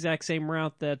the exact same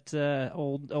route that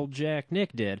old Jack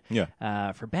Nick did.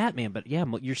 For Batman. But yeah,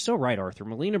 you're so right, Arthur.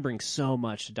 Molina brings so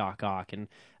much to Doc Ock, and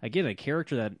again, a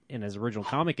character that in his original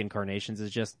comic incarnations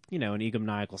is just an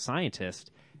egomaniacal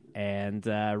scientist, and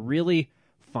really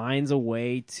finds a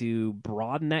way to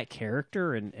broaden that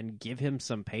character and give him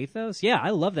some pathos. Yeah, I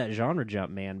love that genre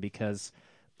jump, man, because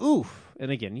oof,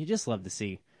 and again, you just love to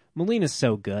see Molina's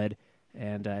so good,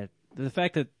 and the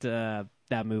fact that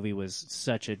that movie was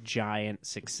such a giant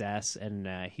success and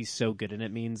he's so good in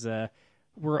it means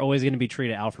we're always going to be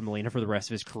treated Alfred Molina for the rest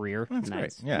of his career. That's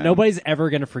great. Yeah. Nobody's ever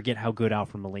going to forget how good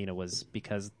Alfred Molina was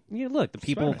because, look, the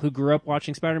people Spider-Man. who grew up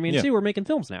watching Spider-Man 2 are making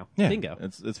films now. Yeah, Bingo.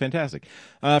 It's fantastic.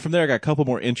 From there, I got a couple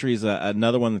more entries.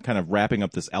 Another one kind of wrapping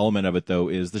up this element of it, though,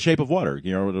 is The Shape of Water.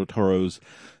 Guillermo del Toro's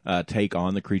take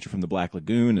on the creature from the Black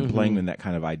Lagoon and playing in that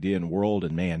kind of idea and world.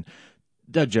 And man,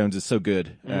 Doug Jones is so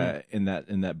good in that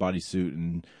bodysuit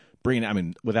and bringing. I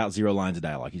mean, without zero lines of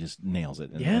dialogue, he just nails it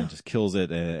and just kills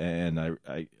it. And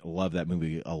I love that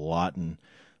movie a lot. And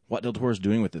what Del Toro's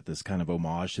doing with it, this kind of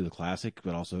homage to the classic,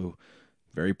 but also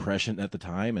very prescient at the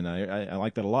time. And I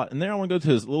like that a lot. And then I want to go to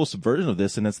his little subversion of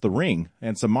this, and it's The Ring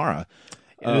and Samara.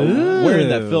 Where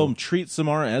that film treats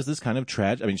Samara as this kind of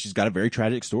tragic. I mean, she's got a very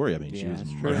tragic story. I mean, she was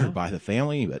murdered by the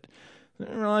family, but I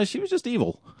didn't realize she was just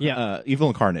evil. Yeah. Evil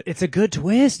incarnate. It's a good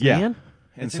twist, man.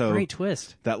 And it's so a great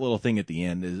twist. That little thing at the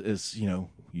end is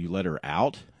you let her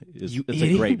out. It's a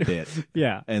idiot. great bit.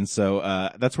 Yeah. And so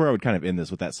that's where I would kind of end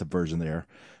this with that subversion there,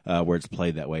 where it's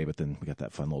played that way, but then we got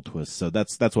that fun little twist. So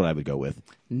that's what I would go with.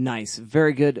 Nice.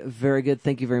 Very good. Very good.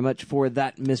 Thank you very much for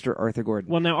that, Mr. Arthur Gordon.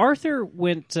 Well, now Arthur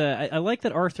went. I like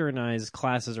that Arthur and I's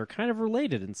classes are kind of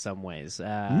related in some ways.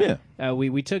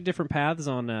 We took different paths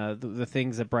on the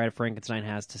things that Bride of Frankenstein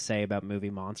has to say about movie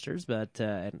monsters, but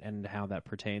and how that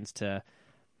pertains to.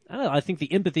 I don't know. I think the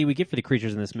empathy we get for the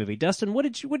creatures in this movie. Dustin, what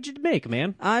did you make,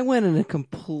 man? I went in a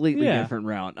completely different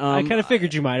route. I kind of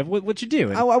figured you might have. What you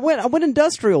doing? I went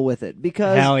industrial with it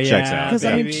because hell yeah, checks out. Because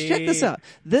I mean, baby. check this out.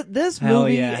 This Hell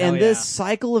movie yeah, hell and this yeah.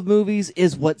 cycle of movies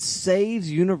is what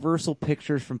saves Universal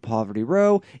Pictures from Poverty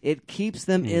Row. It keeps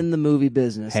them in the movie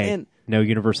business. Hey, And no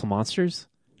Universal monsters,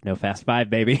 no Fast Five,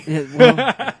 baby.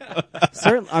 well,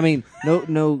 certainly, I mean,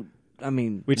 no. I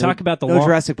mean, We talk about the no long-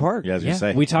 Jurassic Park. Yeah, as you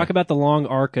say. We talk about the long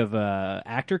arc of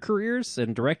actor careers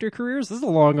and director careers. This is a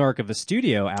long arc of a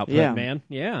studio output, Yeah. man.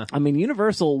 Yeah. I mean,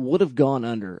 Universal would have gone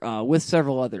under with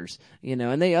several others,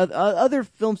 and they other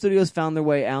film studios found their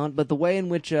way out. But the way in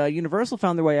which Universal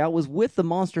found their way out was with the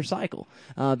monster cycle,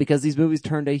 because these movies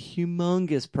turned a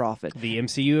humongous profit. The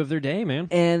MCU of their day, man.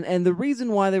 And the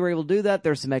reason why they were able to do that,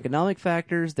 there's some economic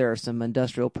factors, there are some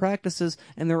industrial practices,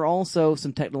 and there are also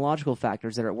some technological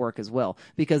factors that are at work as well.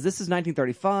 Because this is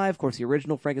 1935, of course, the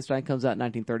original Frankenstein comes out in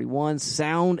 1931.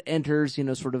 Sound enters,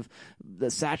 sort of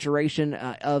the saturation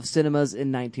of cinemas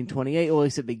in 1928. Or at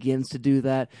least it begins to do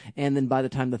that. And then by the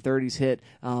time the 30s hit,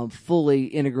 fully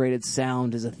integrated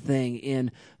sound is a thing in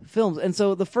films. And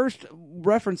so the first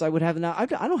reference I would have now, I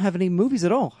don't have any movies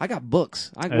at all. I got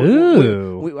books. I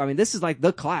mean, this is like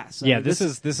the class. Yeah, this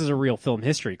is a real film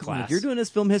history class. If you're doing this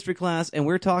film history class, and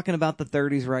we're talking about the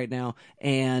 30s right now,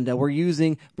 and we're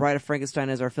using Bride of Frankenstein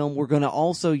as our film, we're going to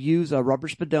also use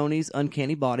Robert Spadoni's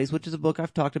Uncanny Bodies, which is a book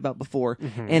I've talked about before,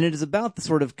 and it is about the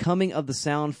sort of coming of the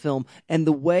sound film and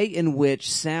the way in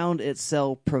which sound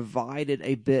itself provided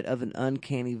a bit of an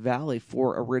uncanny valley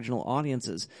for original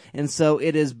audiences. And so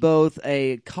it is both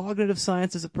a cognitive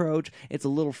sciences approach, it's a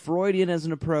little Freudian as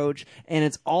an approach, and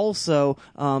it's also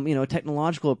a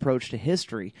technological approach to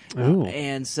history.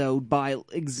 And so by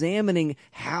examining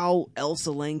how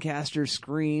Elsa Lancaster's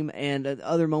scream and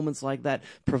other moments like that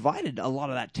provided a lot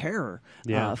of that terror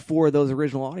for those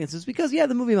original audiences, because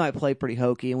the movie might play pretty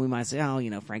hokey and we might say,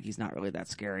 Frankie's not really that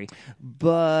scary,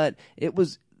 but it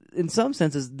was, in some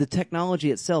senses, the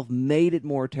technology itself made it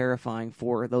more terrifying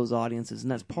for those audiences, and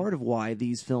that's part of why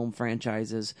these film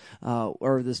franchises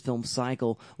or this film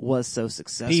cycle was so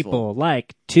successful. People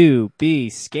like to be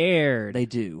scared. They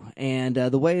do, and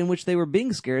the way in which they were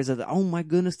being scared is that, oh my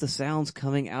goodness, the sounds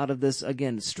coming out of this,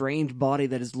 again, strange body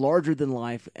that is larger than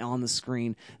life on the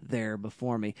screen there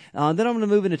before me. Then I'm going to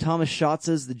move into Thomas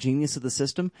Schatz's The Genius of the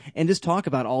System and just talk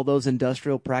about all those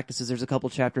industrial practices. There's a couple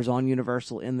chapters on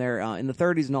Universal in there in the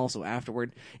 30s and also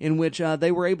afterward, in which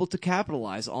they were able to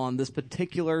capitalize on this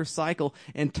particular cycle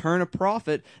and turn a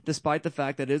profit, despite the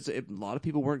fact that a lot of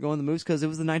people weren't going to the movies because it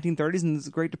was the 1930s and it was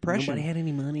the Great Depression. Nobody had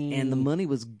any money. And the money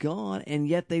was gone, and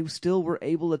yet they still were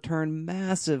able to turn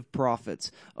massive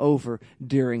profits over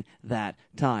during that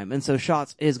time. And so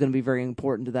shots is going to be very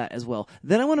important to that as well.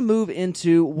 Then I want to move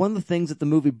into one of the things that the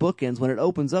movie bookends when it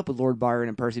opens up with Lord Byron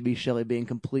and Percy B. Shelley being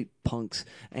complete punks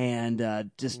and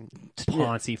just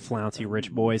Poncy, flouncy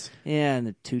rich boys. Yeah, and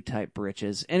the too tight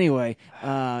britches. Anyway,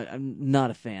 I'm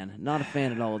not a fan. Not a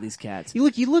fan at all of these cats. You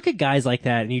look at guys like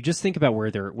that, and you just think about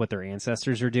what their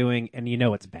ancestors are doing, and you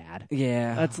know it's bad.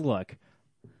 Yeah. Look.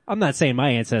 I'm not saying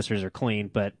my ancestors are clean,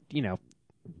 but they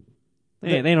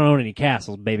don't own any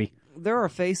castles, baby. There are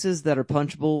faces that are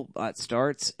punchable at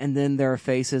starts, and then there are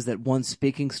faces that once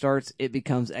speaking starts, it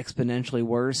becomes exponentially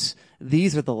worse.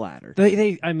 These are the latter.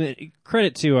 I mean,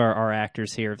 credit to our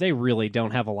actors here. They really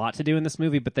don't have a lot to do in this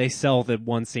movie, but they sell the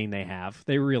one scene they have.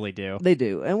 They really do. They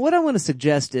do. And what I want to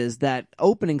suggest is that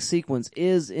opening sequence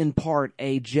is in part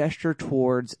a gesture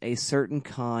towards a certain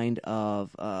kind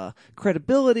of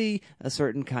credibility, a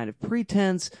certain kind of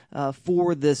pretense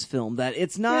for this film. That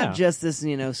it's not just this,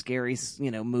 scary,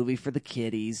 movie for the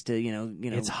kiddies to,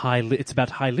 It's about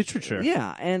high literature.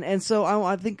 Yeah, and so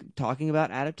I think talking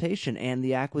about adaptation and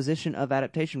the acquisition of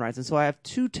adaptation rights, and so I have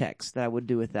two texts that I would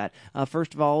do with that.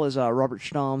 First of all is Robert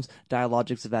Stamm's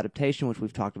Dialogics of Adaptation, which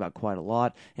we've talked about quite a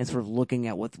lot, and sort of looking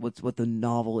at what the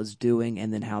novel is doing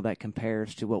and then how that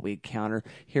compares to what we encounter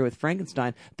here with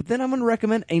Frankenstein. But then I'm going to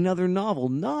recommend another novel,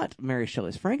 not Mary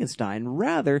Shelley's Frankenstein.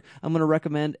 Rather, I'm going to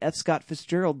recommend F. Scott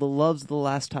Fitzgerald, The Loves of the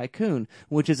Last Tycoon,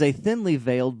 which is a thinly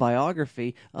veiled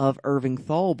biography of Irving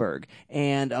Thalberg.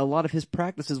 And a lot of his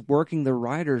practices working the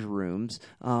writers' rooms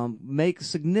make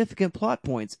significant plot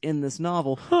points in this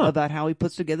novel about how he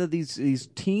puts together these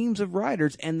teams of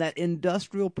writers and that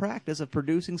industrial practice of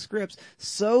producing scripts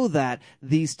so that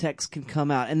these texts can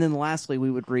come out. And then lastly, we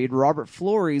would read Robert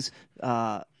Florey's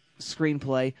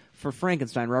screenplay for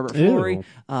Frankenstein. Robert Florey,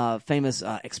 famous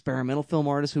experimental film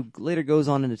artist who later goes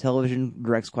on into television,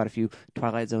 directs quite a few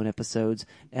Twilight Zone episodes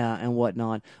and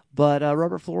whatnot. But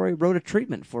Robert Florey wrote a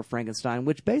treatment for Frankenstein,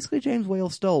 which basically James Whale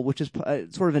stole, which is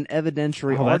sort of an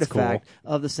evidentiary artifact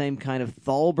of the same kind of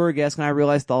Thalberg-esque. And I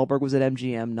realized Thalberg was at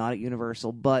MGM, not at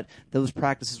Universal, but those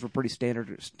practices were pretty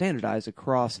standardized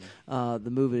across the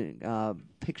moving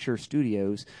picture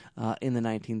studios in the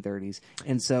 1930s.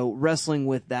 And so wrestling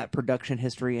with that production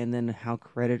history and then how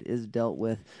credit is dealt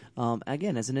with,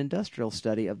 again, as an industrial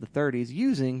study of the 30s,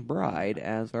 using Bride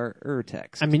as our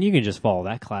text. I mean, you can just follow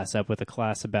that class up with a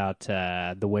class about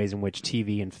the ways in which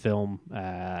TV and film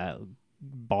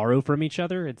borrow from each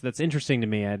other. That's interesting to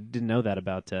me. I didn't know that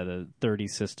about the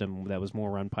 30s system that was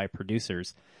more run by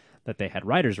producers, that they had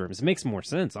writers' rooms. It makes more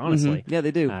sense, honestly. Yeah, they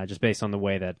do. Just based on the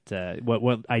way that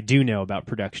what I do know about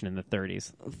production in the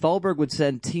 30s. Thalberg would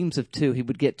send teams of two. He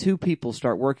would get two people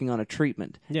start working on a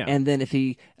treatment. Yeah. And then if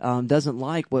he doesn't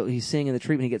like what he's seeing in the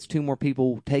treatment, he gets two more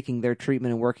people taking their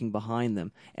treatment and working behind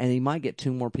them. And he might get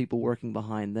two more people working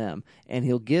behind them. And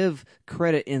he'll give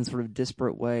credit in sort of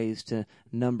disparate ways to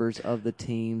numbers of the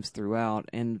teams throughout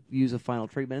and use a final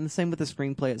treatment. And the same with the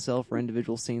screenplay itself or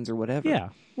individual scenes or whatever. Yeah.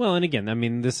 Well, and again, I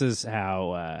mean, this is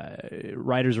how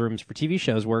writers' rooms for TV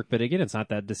shows work, but again, it's not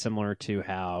that dissimilar to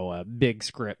how big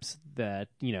scripts that,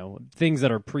 things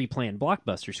that are pre-planned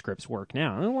blockbuster scripts work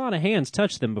now. And a lot of hands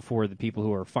touch them before the people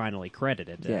who are finally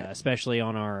credited, especially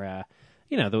on our...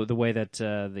 the way that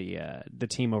the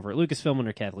team over at Lucasfilm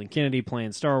under Kathleen Kennedy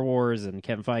playing Star Wars and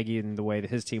Kevin Feige and the way that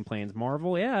his team plans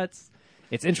Marvel,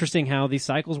 it's interesting how these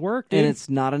cycles work, dude. And it's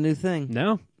not a new thing.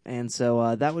 No. And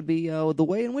so that would be the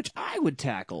way in which I would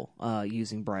tackle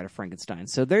using Bride of Frankenstein.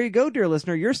 So there you go, dear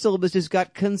listener. Your syllabus just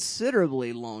got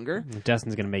considerably longer.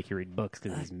 Dustin's going to make you read books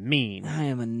because he's mean. I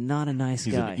am not a nice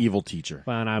He's guy. an evil teacher.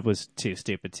 Well, and I was too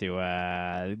stupid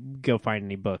to go find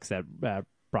any books that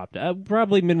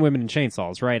probably Men, Women, and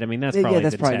Chainsaws, right? I mean, that's probably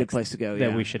that's the probably a good text place to go.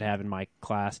 that we should have in my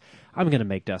class. I'm going to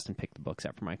make Dustin pick the books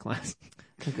out for my class.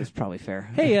 I think that's probably fair.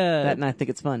 Hey, that and I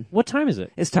think it's fun. What time is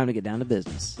it? It's time to get down to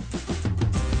business.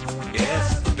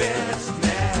 It's business.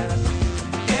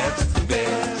 It's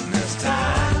business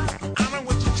time. I know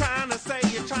what you're trying to say.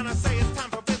 You're trying to say it's time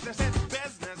for business. It's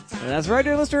business time. That's right,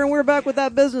 dear listener, and we're back with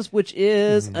that business, which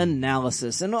is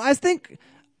analysis. And I think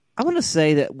I want to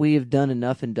say that we have done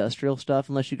enough industrial stuff,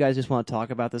 unless you guys just want to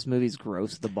talk about this movie's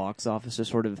gross at the box office to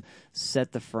sort of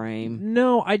set the frame.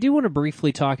 No, I do want to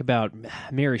briefly talk about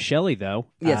Mary Shelley, though.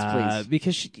 Yes, please.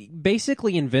 Because she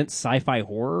basically invents sci-fi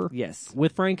horror. Yes.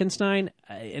 With Frankenstein,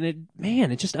 and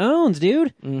it just owns,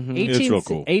 dude. Mm-hmm. It's real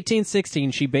cool.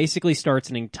 1816, she basically starts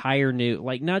an entire new,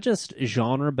 like, not just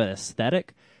genre, but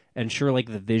aesthetic. And sure, like,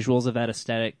 the visuals of that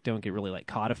aesthetic don't get really, like,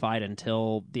 codified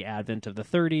until the advent of the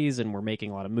 30s, and we're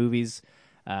making a lot of movies.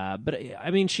 But,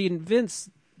 I mean, she invents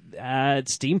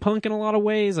steampunk in a lot of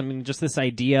ways. I mean, just this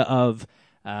idea of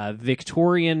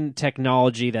Victorian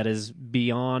technology that is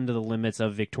beyond the limits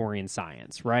of Victorian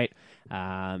science, right?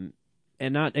 And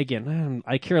not, again,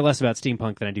 I care less about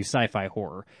steampunk than I do sci-fi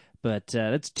horror. But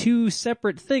that's two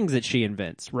separate things that she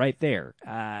invents right there.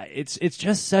 It's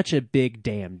just such a big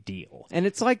damn deal. And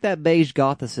it's like that beige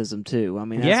Gothicism, too. I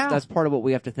mean, that's part of what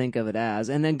we have to think of it as.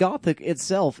 And then Gothic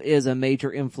itself is a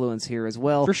major influence here as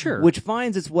well. For sure. Which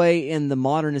finds its way in the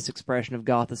modernist expression of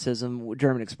Gothicism,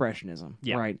 German Expressionism.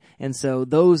 Yeah. Right? And so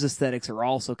those aesthetics are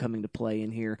also coming to play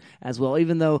in here as well.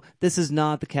 Even though this is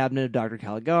not the Cabinet of Dr.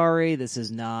 Caligari, this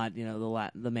is not,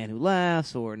 the Man Who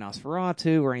Laughs or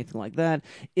Nosferatu or anything like that.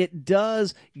 It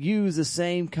does use the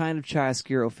same kind of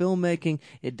chiaroscuro filmmaking.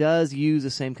 It does use the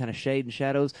same kind of shade and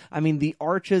shadows. I mean, the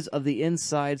arches of the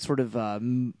inside sort of,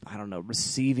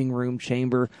 receiving room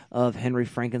chamber of Henry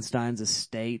Frankenstein's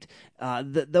estate,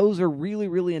 those are really,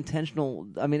 really intentional.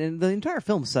 I mean, and the entire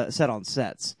film's set on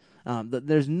sets.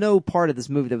 There's no part of this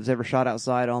movie that was ever shot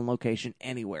outside on location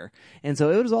anywhere. And so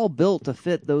it was all built to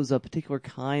fit those particular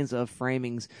kinds of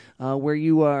framings where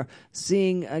you are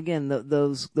seeing, again,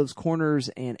 those corners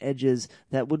and edges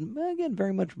that would, again,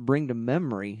 very much bring to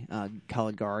memory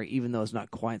Caligari, even though it's not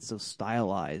quite so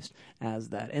stylized as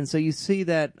that. And so you see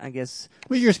that, I guess...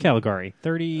 What year's Caligari?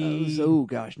 30? Oh,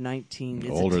 gosh, 19... It's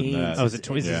older than teens. that. Oh, is it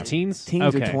teens?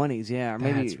 Teens Okay. or 20s, yeah. Or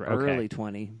maybe That's right, okay. early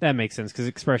 20. That makes sense, because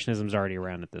Expressionism's already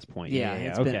around at this point. Yeah,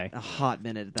 it's okay. been a hot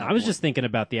minute at that I was point. just thinking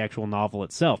about the actual novel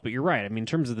itself, but you're right. I mean, in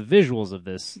terms of the visuals of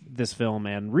this film,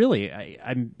 and really,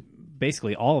 I'm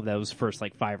basically all of those first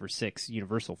like 5 or 6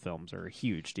 Universal films are a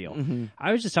huge deal. Mm-hmm.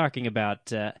 I was just talking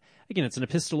about again, it's an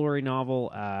epistolary novel,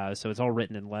 so it's all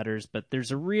written in letters, but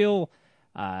there's a real.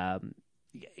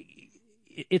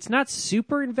 It's not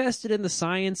super invested in the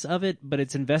science of it, but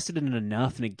it's invested in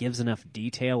enough, and it gives enough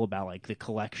detail about like the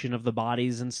collection of the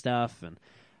bodies and stuff, and.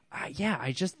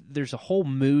 There's a whole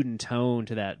mood and tone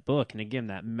to that book. And again,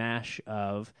 that mash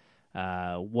of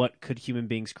what could human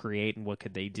beings create and what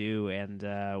could they do, and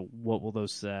what will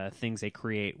those things they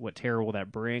create, what terror will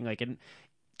that bring? Like, and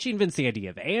she invents the idea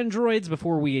of androids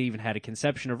before we even had a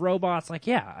conception of robots. Like,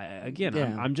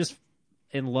 I'm just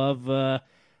in love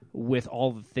with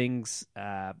all the things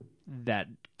that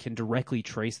can directly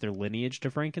trace their lineage to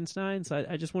Frankenstein. So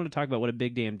I just want to talk about what a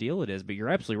big damn deal it is. But you're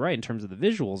absolutely right in terms of the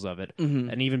visuals of it.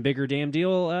 Mm-hmm. An even bigger damn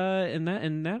deal in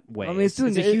that way. I mean, it's a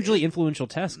hugely influential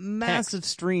text. Massive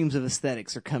streams of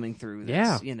aesthetics are coming through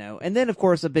this, Yeah. And then, of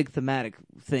course, a big thematic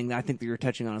thing that I think that you're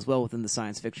touching on as well within the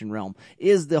science fiction realm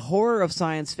is the horror of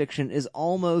science fiction is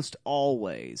almost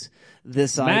always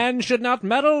this man should not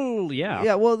meddle. Yeah.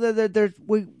 Yeah, well,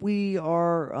 we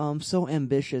are so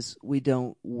ambitious we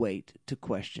don't wait to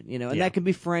question, and that can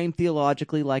be framed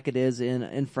theologically like it is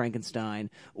in Frankenstein,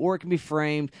 or it can be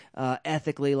framed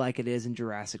ethically like it is in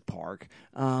Jurassic Park.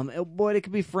 But it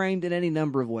can be framed in any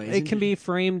number of ways. It can be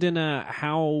framed in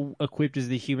how equipped is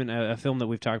the human, a film that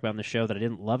we've talked about in the show that I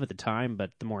didn't love at the time, but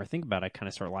the more I think about it, I kind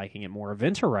of start liking it more.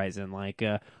 Event Horizon, like,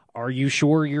 are you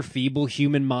sure your feeble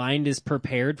human mind is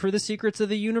prepared for the secrets of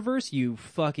the universe? You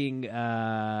fucking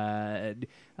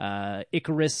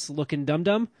Icarus-looking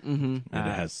dum-dum. Mm-hmm. And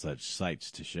it has such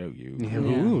sights to show you.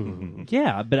 Ooh.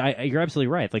 Yeah, but you're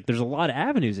absolutely right. Like, there's a lot of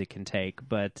avenues it can take,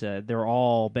 but they're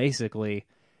all basically,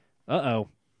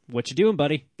 what you doing,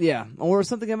 buddy? Yeah, or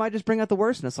something that might just bring out the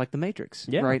worstness, like The Matrix,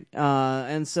 right?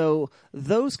 And so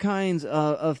those kinds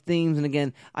of themes, and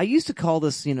again, I used to call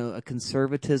this, a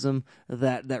conservatism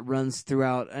that runs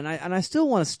throughout, and I still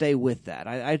want to stay with that.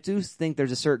 I do think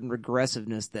there's a certain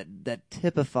regressiveness that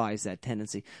typifies that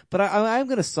tendency, but I'm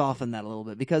going to soften that a little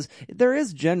bit because there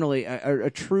is generally a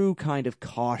true kind of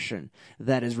caution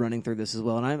that is running through this as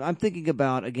well, and I'm thinking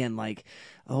about, again, like,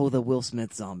 the Will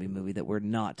Smith zombie movie that we're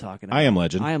not talking about. I Am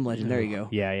Legend. I Am Legend. There you go.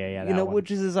 Yeah. That one.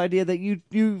 Which is this idea that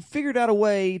you figured out a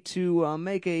way to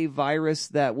make a virus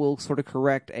that will sort of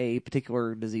correct a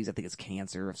particular disease. I think it's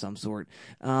cancer of some sort.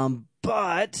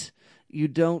 But you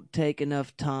don't take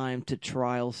enough time to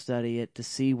trial study it to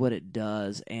see what it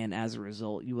does, and as a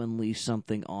result, you unleash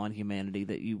something on humanity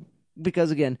that you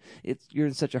because again, you're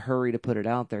in such a hurry to put it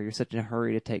out there. You're such in a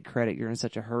hurry to take credit. You're in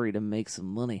such a hurry to make some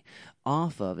money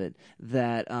off of it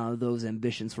that those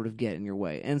ambitions sort of get in your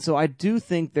way. And so I do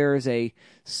think there is a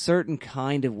certain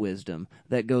kind of wisdom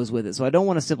that goes with it. So I don't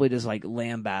want to simply just like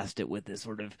lambast it with this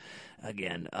sort of,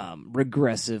 again,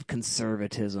 regressive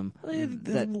conservatism.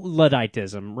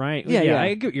 Ludditism, right? Yeah.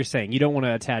 I get what you're saying. You don't want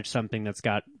to attach something that's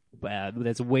got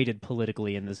that's weighted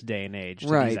politically in this day and age to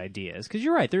these ideas, because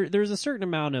you're right. There's a certain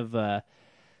amount of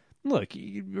look,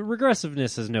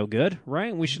 regressiveness is no good,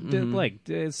 right? We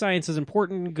should science is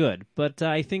important and good, but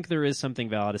I think there is something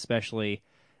valid, especially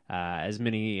as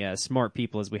many smart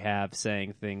people as we have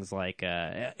saying things like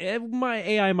my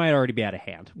AI might already be out of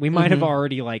hand. We might have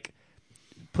already like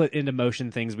put into motion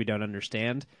things we don't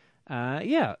understand.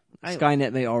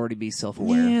 Skynet may already be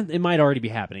self-aware. Yeah, it might already be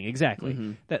happening.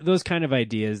 Exactly. Those kind of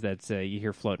ideas that you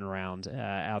hear floating around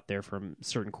out there from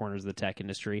certain corners of the tech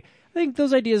industry, I think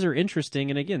those ideas are interesting,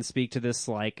 and again, speak to this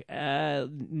like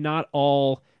not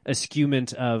all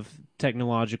eschewment of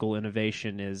technological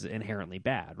innovation is inherently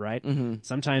bad, right?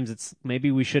 Sometimes it's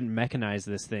maybe we shouldn't mechanize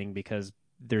this thing because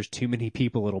there's too many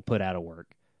people it'll put out of work.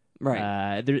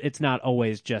 Right. It's not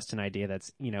always just an idea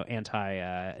that's,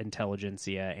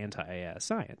 anti-intelligentsia,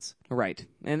 anti-science. Right.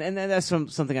 And that's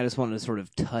something I just wanted to sort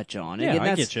of touch on. Yeah, Again,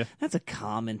 I get you. That's a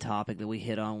common topic that we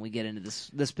hit on when we get into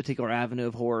this particular avenue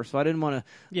of horror. So I didn't want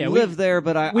to live there,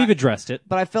 but we've addressed it.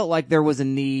 But I felt like there was a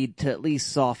need to at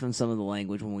least soften some of the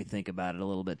language when we think about it a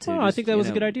little bit, too. I think that was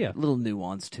a good idea. A little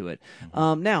nuance to it.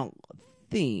 Now,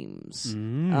 themes.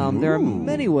 There are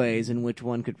many ways in which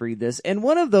one could read this, and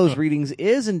one of those readings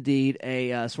is indeed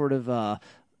a sort of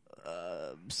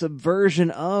subversion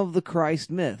of the Christ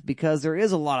myth, because there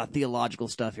is a lot of theological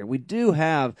stuff here. We do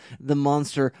have the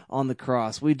monster on the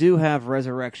cross. We do have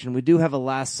resurrection. We do have a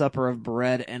Last Supper of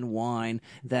bread and wine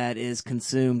that is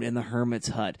consumed in the hermit's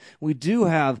hut. We do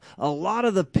have a lot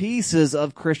of the pieces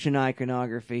of Christian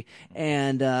iconography,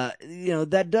 and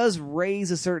that does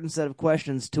raise a certain set of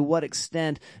questions. To what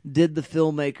extent did the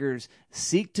filmmakers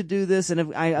seek to do this?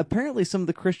 And apparently some of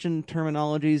the Christian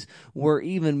terminologies were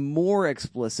even more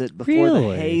explicit before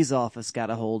the Hayes office got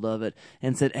a hold of it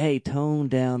and said, hey, tone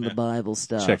down the Bible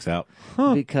stuff. Checks out.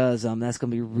 Because that's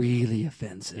going to be really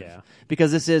offensive. Yeah.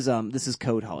 Because this is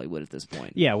Code Hollywood at this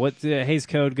point. Yeah, what Hayes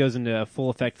Code goes into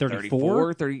full effect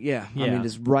 34? 30, yeah. I mean,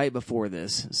 just right before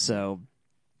this. So...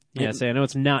 Yeah, I know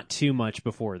it's not too much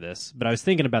before this, but I was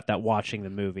thinking about that watching the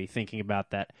movie, thinking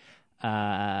about that,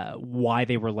 why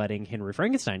they were letting Henry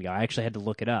Frankenstein go. I actually had to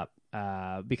look it up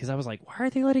because I was like, why are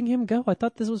they letting him go? I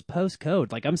thought this was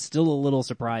post-Code. Like, I'm still a little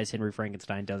surprised Henry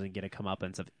Frankenstein doesn't get a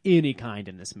comeuppance of any kind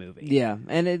in this movie. Yeah,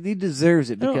 and he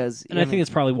deserves it because... And I think it's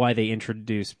probably why they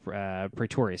introduced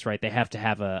Praetorius, right? They have to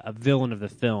have a villain of the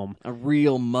film. A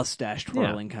real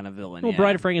mustache-twirling kind of villain. Well,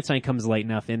 Bride of Frankenstein comes late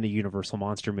enough in the Universal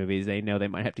Monster movies, they know they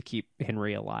might have to keep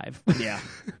Henry alive. Yeah.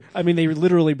 I mean, they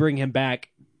literally bring him back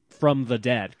from the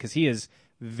dead, because he is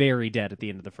very dead at the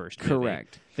end of the first movie.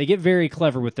 Correct. They get very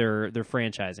clever with their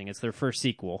franchising. It's their first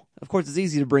sequel. Of course, it's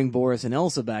easy to bring Boris and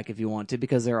Elsa back if you want to,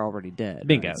 because they're already dead.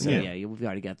 Bingo. Right? So, yeah, we've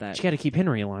already got that. But you got to keep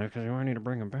Henry alive, because you need to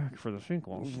bring him back for the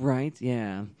sequels. Right,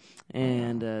 yeah.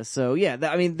 And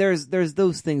I mean, there's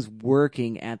those things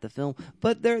working at the film,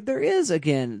 but there is,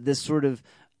 again, this sort of...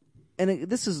 And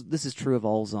this is true of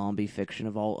all zombie fiction,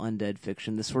 of all undead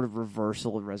fiction, this sort of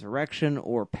reversal of resurrection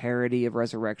or parody of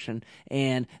resurrection,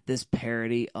 and this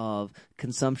parody of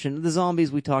consumption. The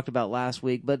zombies we talked about last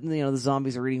week, but the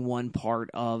zombies are eating one part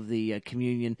of the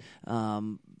communion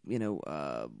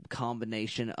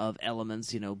combination of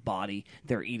elements, body,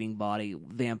 they're eating body,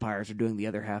 vampires are doing the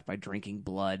other half by drinking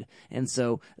blood. And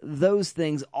so those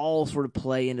things all sort of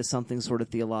play into something sort of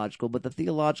theological, but the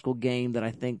theological game that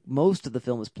I think most of the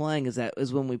film is playing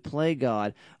is when we play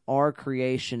God, our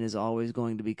creation is always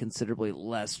going to be considerably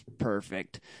less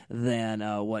perfect than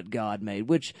what God made,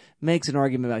 which makes an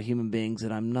argument about human beings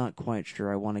that I'm not quite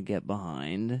sure I want to get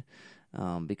behind.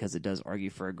 Because it does argue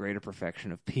for a greater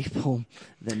perfection of people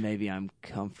than maybe I'm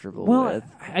comfortable with.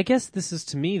 I guess this is,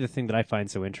 to me, the thing that I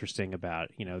find so interesting about,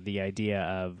 the idea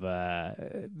of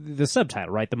the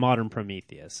subtitle, right? The modern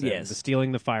Prometheus. Yes. The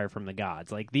stealing the fire from the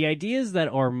gods. Like, the ideas that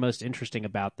are most interesting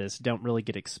about this don't really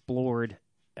get explored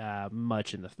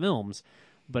much in the films.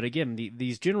 But again,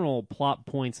 these general plot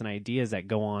points and ideas that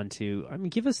go on to,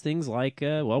 give us things like,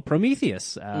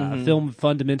 Prometheus, a film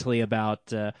fundamentally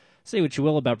about... say what you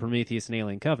will about Prometheus and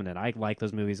Alien Covenant. I like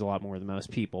those movies a lot more than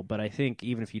most people, but I think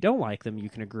even if you don't like them, you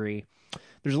can agree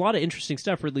there's a lot of interesting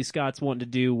stuff Ridley Scott's wanting to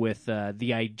do with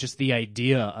the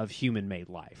idea of human-made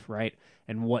life, right?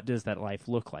 and what does that life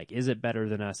look like? Is it better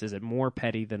than us? Is it more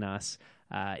petty than us?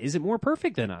 Is it more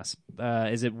perfect than us?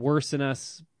 Is it worse than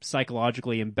us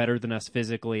psychologically and better than us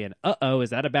physically? And is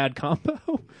that a bad combo?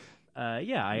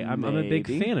 I'm a big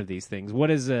Maybe. fan of these things.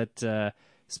 What is it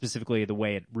specifically the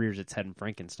way it rears its head in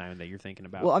Frankenstein that you're thinking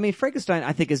about? Well, I mean, Frankenstein,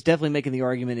 I think, is definitely making the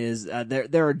argument is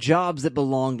there are jobs that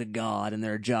belong to God and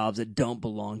there are jobs that don't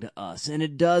belong to us. And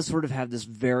it does sort of have this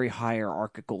very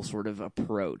hierarchical sort of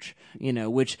approach,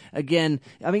 which, again,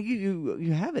 I mean,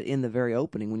 you have it in the very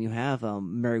opening when you have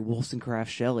Mary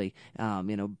Wollstonecraft Shelley,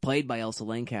 played by Elsa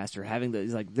Lancaster,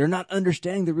 they're not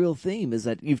understanding the real theme is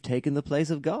that you've taken the place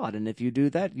of God. And if you do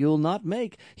that, you'll not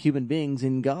make human beings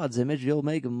in God's image, you'll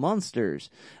make monsters.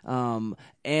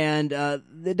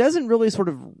 It doesn't really sort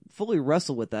of fully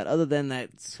wrestle with that other than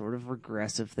that sort of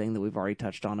regressive thing that we've already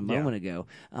touched on a moment ago.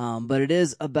 But it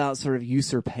is about sort of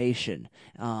usurpation,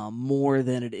 more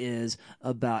than it is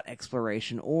about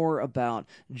exploration or about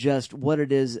just what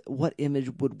it is, what image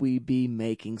would we be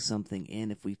making something in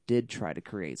if we did try to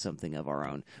create something of our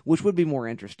own, which would be more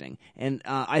interesting. And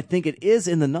I think it is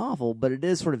in the novel, but it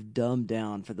is sort of dumbed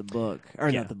down for the book,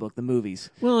 or not the book, the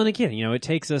movies. Well, and again, it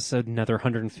takes us another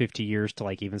 150 years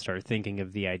to even start thinking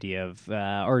of the idea of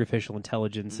artificial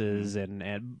intelligences and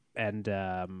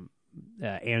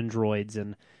androids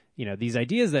and these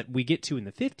ideas that we get to in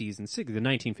the 50s and the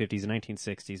 1950s and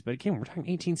 1960s. But again, we're talking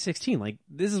 1816.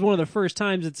 This is one of the first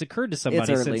times it's occurred to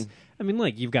somebody It's early. since. I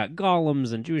mean, you've got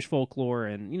golems and Jewish folklore,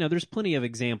 and there's plenty of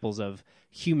examples of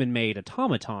human-made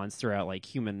automatons throughout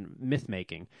human myth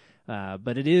making.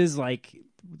 But it is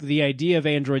the idea of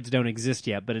androids don't exist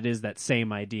yet, but it is that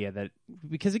same idea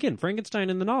because again, Frankenstein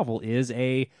in the novel is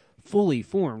a fully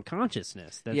formed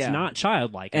consciousness that's not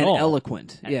childlike And at all.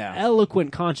 eloquent. An Yeah.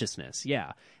 eloquent consciousness,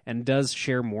 and does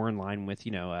share more in line with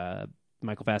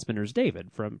Michael Fassbender's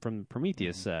David from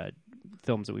Prometheus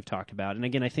films that we've talked about. And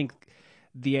again, I think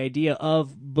the idea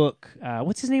of book,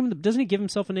 what's his name? Doesn't he give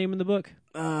himself a name in the book?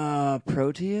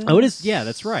 Proteus? Oh, it is. Yeah,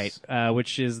 that's right.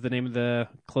 Which is the name of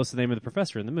close to the name of the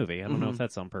professor in the movie. I don't know if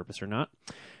that's on purpose or not.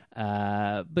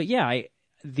 But yeah,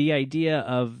 the idea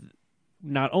of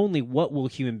not only what will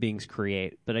human beings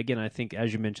create, but again, I think,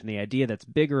 as you mentioned, the idea that's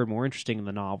bigger and more interesting in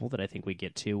the novel that I think we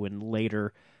get to in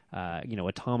later,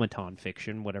 automaton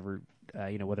fiction, whatever,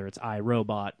 whether it's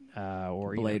iRobot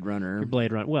or Blade Runner.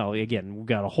 Blade Runner. Well, again, we've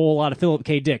got a whole lot of Philip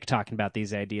K. Dick talking about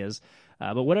these ideas.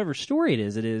 But whatever story it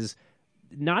is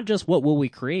not just what will we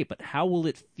create, but how will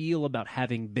it feel about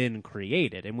having been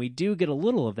created? And we do get a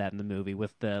little of that in the movie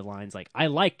with the lines like, I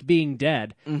liked being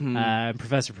dead.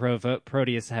 Professor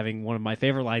Proteus having one of my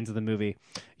favorite lines of the movie,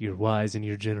 you're wise in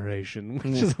your generation,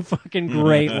 which is a fucking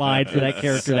great line for that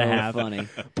character to have. Funny.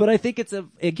 But I think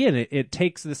it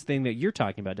takes this thing that you're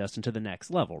talking about, Dustin, to the next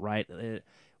level, right?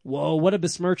 Whoa, what a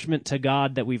besmirchment to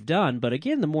God that we've done. But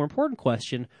again, the more important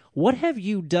question, what have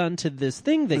you done to this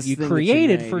thing that you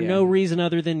created made, for no reason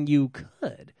other than you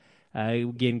could?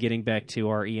 Again, getting back to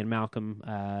our Ian Malcolm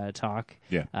talk.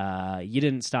 Yeah. You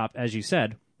didn't stop, as you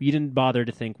said, you didn't bother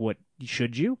to think, what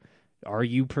should you? Are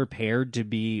you prepared to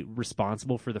be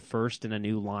responsible for the first in a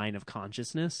new line of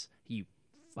consciousness? You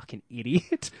fucking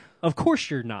idiot. Of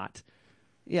course you're not.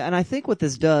 Yeah, and I think what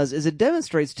this does is it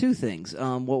demonstrates two things.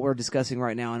 What we're discussing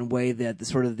right now, in a way that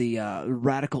the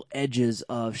radical edges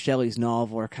of Shelley's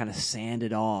novel are kind of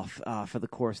sanded off for the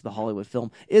course of the Hollywood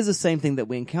film, is the same thing that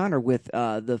we encounter with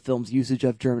the film's usage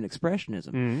of German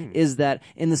Expressionism. Is that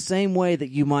in the same way that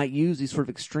you might use these sort of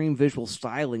extreme visual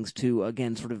stylings to,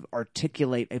 again, sort of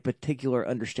articulate a particular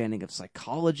understanding of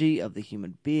psychology, of the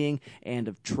human being, and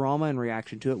of trauma and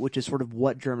reaction to it, which is sort of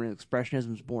what German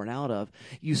Expressionism is born out of,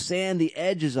 you sand the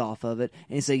edges off of it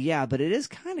and you say, yeah, but it is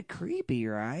kind of creepy,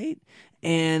 right?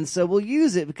 And so we'll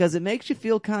use it because it makes you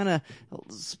feel kind of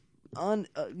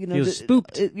Feel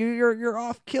spooked. You're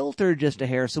off kilter just a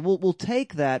hair. So we'll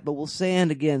take that, but we'll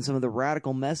sand again some of the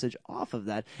radical message off of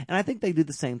that. And I think they do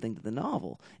the same thing to the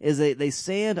novel. Is they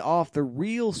sand off the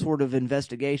real sort of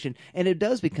investigation, and it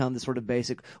does become the sort of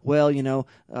basic. Well,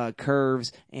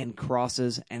 curves and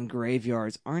crosses and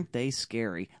graveyards, aren't they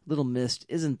scary? Little Mist,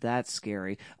 isn't that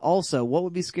scary? Also, what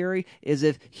would be scary is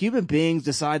if human beings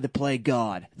decide to play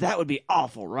God. That would be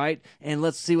awful, right? And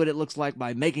let's see what it looks like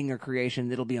by making a creation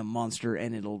that'll be a monster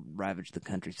and it'll ravage the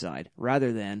countryside,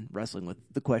 rather than wrestling with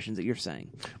the questions that you're saying.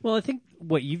 Well, I think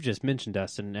what you've just mentioned,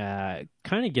 Dustin,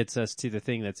 kind of gets us to the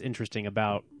thing that's interesting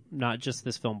about not just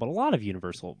this film, but a lot of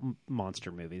Universal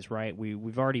monster movies, right?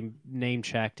 We've already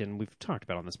name-checked, and we've talked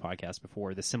about on this podcast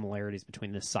before, the similarities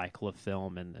between this cycle of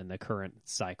film and the current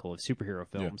cycle of superhero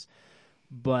films. Yeah.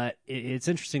 But it's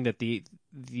interesting that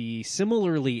the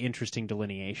similarly interesting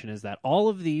delineation is that all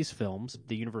of these films,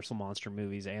 the Universal Monster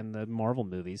movies and the Marvel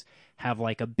movies, have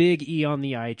like a big E on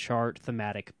the eye chart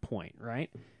thematic point, right?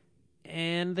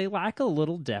 And they lack a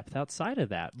little depth outside of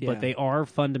that. Yeah. But they are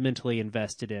fundamentally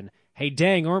invested in, hey,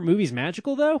 dang, aren't movies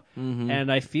magical, though? Mm-hmm.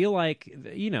 And I feel like,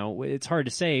 it's hard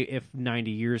to say if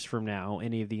 90 years from now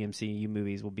any of the MCU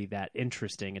movies will be that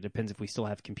interesting. It depends if we still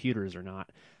have computers or not.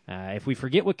 If we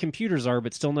forget what computers are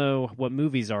but still know what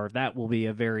movies are, that will be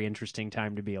a very interesting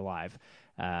time to be alive.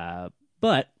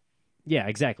 But, yeah,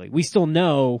 exactly. We still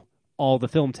know all the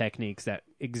film techniques that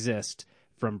exist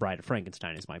from Bride of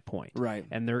Frankenstein is my point. Right.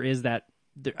 And there is that,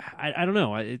 I don't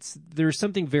know, there's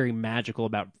something very magical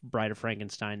about Bride of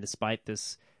Frankenstein despite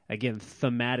this, again,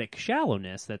 thematic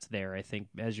shallowness that's there. I think,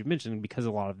 as you mentioned, because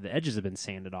a lot of the edges have been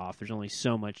sanded off, there's only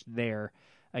so much there.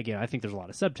 Again, I think there's a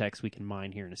lot of subtext we can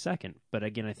mine here in a second. But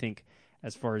again, I think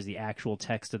as far as the actual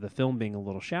text of the film being a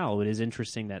little shallow, it is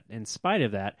interesting that in spite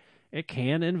of that, it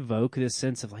can invoke this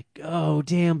sense of like, oh,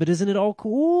 damn, but isn't it all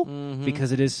cool? Mm-hmm.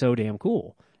 Because it is so damn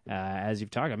cool. As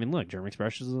you've talked, I mean, look, German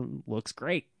Expressionism looks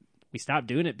great. We stopped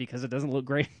doing it because it doesn't look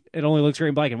great. It only looks great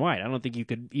in black and white. I don't think you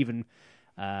could even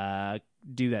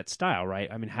do that style,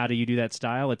 right? I mean, how do you do that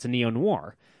style? It's a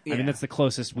neo-noir. I mean, that's the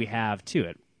closest we have to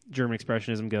it. German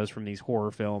Expressionism goes from these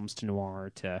horror films to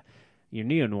noir to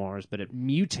neo-noirs, but it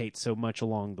mutates so much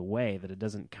along the way that it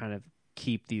doesn't kind of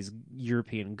keep these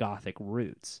European Gothic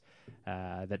roots.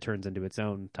 That turns into its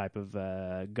own type of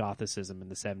Gothicism in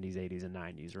the 70s, 80s, and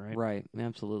 90s, right? Right,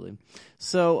 absolutely.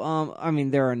 So, I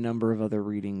mean, there are a number of other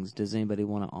readings. Does anybody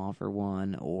want to offer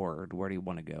one, or where do you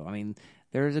want to go? I mean,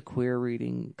 there's a queer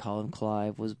reading. Colin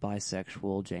Clive was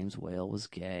bisexual. James Whale was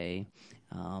gay.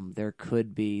 There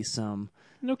could be some...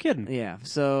 No kidding. Yeah,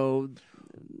 so...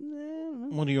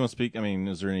 Well, do you want to speak? I mean,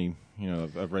 is there any,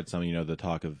 I've read some, the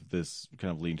talk of this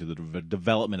kind of leading to the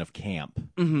development of camp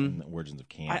and the origins of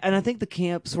camp. And I think the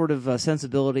camp sort of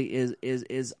sensibility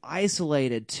is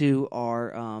isolated to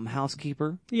our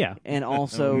housekeeper, Yeah. and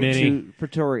also Minnie. to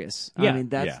Pretorius. Yeah. I mean,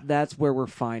 that's where we're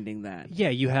finding that. Yeah,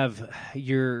 you have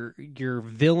your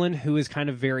villain who is kind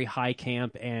of very high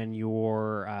camp, and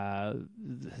your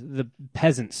the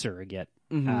peasant surrogate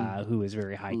who is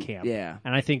very high camp. Yeah.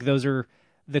 And I think those are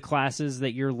the classes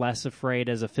that you're less afraid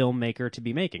as a filmmaker to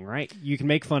be making, right? You can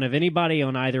make fun of anybody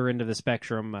on either end of the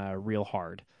spectrum real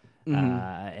hard.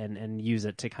 And use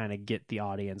it to kind of get the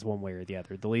audience one way or the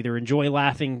other. They'll either enjoy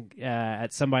laughing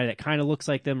at somebody that kind of looks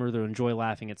like them, or they'll enjoy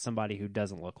laughing at somebody who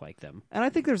doesn't look like them. And I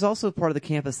think there's also part of the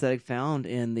camp aesthetic found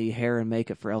in the hair and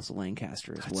makeup for Elsa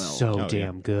Lancaster as well. So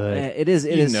damn good. It is.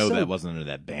 It you is know so... that wasn't under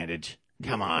that bandage.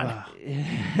 Come on.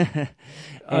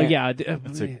 Yeah.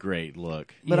 It's a great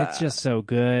look. But, it's just so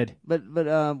good. But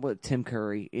what Tim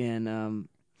Curry in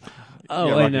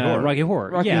Rocky Horror.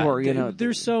 Rocky Horror,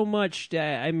 there's so much.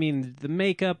 I mean, the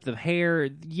makeup, the hair.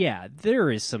 Yeah,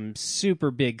 there is some super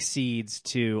big seeds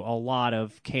to a lot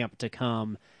of camp to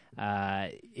come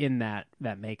in that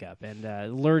makeup,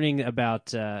 and learning about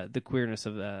the queerness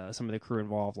of some of the crew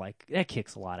involved. Like, that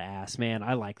kicks a lot of ass, man.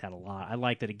 I like that a lot. I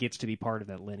like that it gets to be part of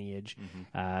that lineage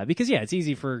because it's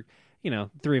easy for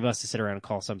three of us to sit around and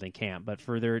call something camp, but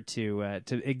for there to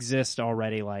exist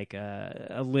already like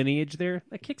a lineage there,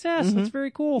 that kicks ass. That's very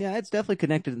cool. Yeah, it's definitely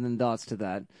connected in the dots to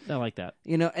that. I like that.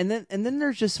 And then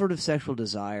there's just sort of sexual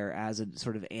desire as a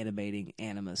sort of animating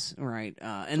animus, right?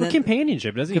 And Well, then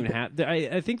companionship doesn't even have.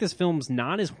 I think this film's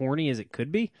not as horny as it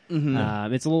could be.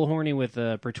 It's a little horny with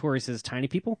Pretorius's tiny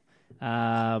people.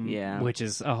 Which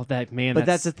is that man. But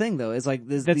that's the thing, though. Is like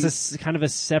that's kind of a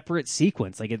separate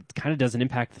sequence. Like, it kind of doesn't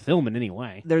impact the film in any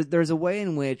way. There's a way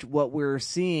in which what we're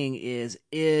seeing is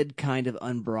id kind of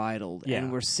unbridled,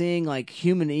 and we're seeing like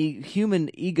human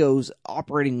egos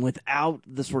operating without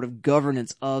the sort of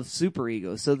governance of super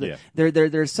egos. So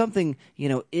there's something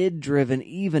id driven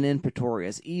even in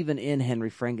Pretorius, even in Henry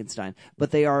Frankenstein,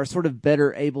 but they are sort of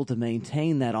better able to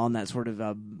maintain that on that sort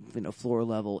of floor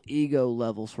level, ego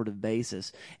level sort of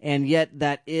basis. And yet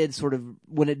that id sort of,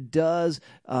 when it does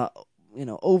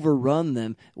overrun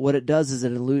them, what it does is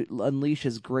it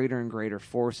unleashes greater and greater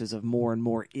forces of more and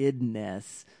more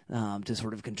idness to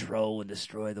sort of control and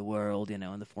destroy the world, in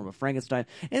the form of Frankenstein.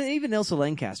 And even Elsa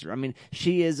Lancaster. I mean,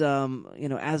 she is,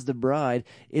 as the bride,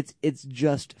 it's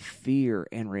just fear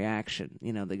and reaction,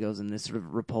 that goes in this sort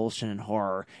of repulsion and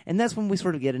horror. And that's when we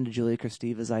sort of get into Julia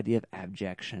Kristeva's idea of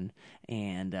abjection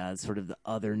and sort of the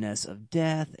otherness of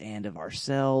death and of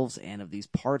ourselves and of these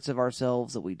parts of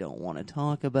ourselves that we don't want to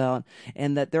talk about.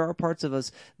 And that there are parts of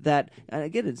us that,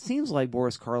 again, it seems like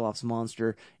Boris Karloff's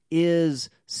monster is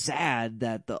sad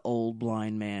that the old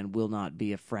blind man will not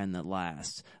be a friend that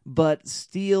lasts. But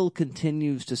Steele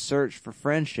continues to search for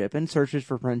friendship, and searches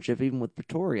for friendship even with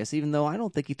Pretorius, even though I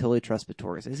don't think he totally trusts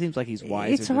Pretorius. It seems like he's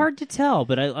wiser. It's hard to tell,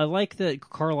 but I like that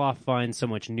Karloff finds so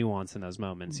much nuance in those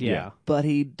moments. Yeah. But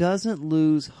he doesn't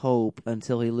lose hope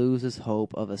until he loses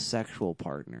hope of a sexual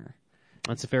partner.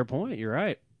 That's a fair point. You're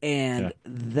right. And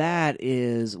that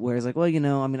is where he's like, well,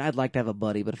 I'd like to have a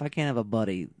buddy, but if I can't have a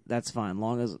buddy, that's fine.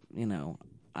 Long as,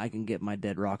 I can get my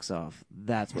dead rocks off.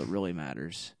 That's what really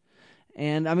matters.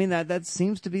 And, that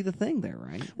seems to be the thing there,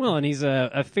 right? Well, and he's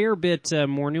a fair bit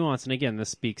more nuanced. And again, this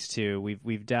speaks to,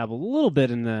 we've dabbled a little bit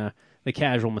in the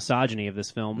casual misogyny of this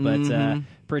film, but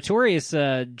Pretorius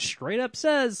straight up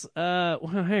says,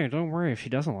 well, hey, don't worry if she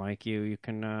doesn't like you. You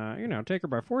can, take her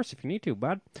by force if you need to,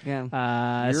 bud.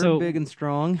 Yeah. You're big and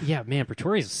strong. Yeah, man,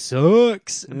 Pretorius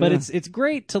sucks. Yeah. But it's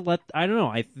great to let, I don't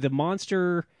know, the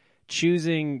monster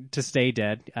choosing to stay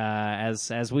dead,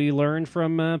 as we learned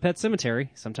from Pet Sematary,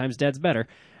 sometimes dead's better.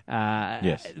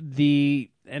 Yes.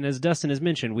 And as Dustin has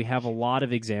mentioned, we have a lot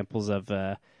of examples of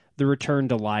the return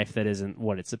to life that isn't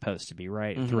what it's supposed to be,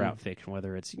 right? Throughout fiction,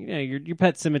 whether it's your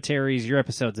Pet Cemeteries, your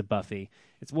episodes of Buffy,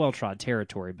 it's well-trod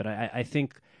territory. But I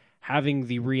think having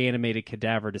the reanimated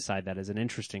cadaver decide that is an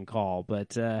interesting call.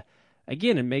 But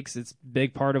again, it's a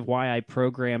big part of why I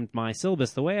programmed my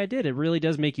syllabus the way I did. It really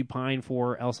does make you pine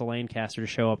for Elsa Lancaster to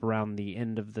show up around the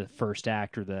end of the first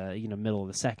act or the middle of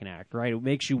the second act, right? It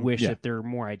makes you wish that there are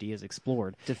more ideas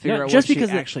explored to figure out what she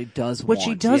actually does want. What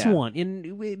she does want,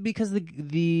 because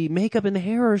the makeup and the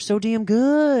hair are so damn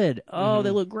good. Oh,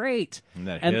 they look great. And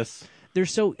that hiss. They're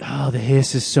so. Oh, the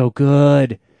hiss is so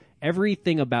good.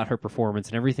 Everything about her performance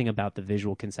and everything about the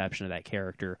visual conception of that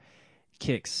character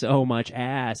kicks so much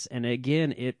ass. And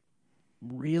again, it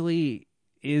really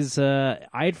is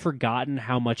I'd forgotten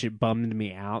how much it bummed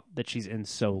me out that she's in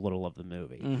so little of the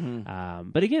movie.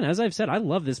 But again, as I've said, I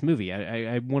love this movie.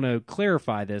 I want to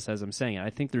clarify this as I'm saying it. I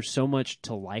think there's so much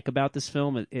to like about this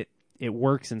film. It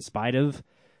works in spite of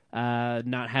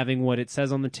not having what it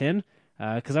says on the tin,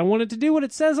 because I want it to do what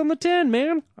it says on the tin,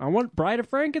 man. I want Bride of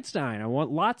Frankenstein. I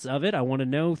want lots of it. I want to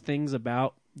know things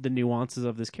about the nuances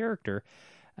of this character.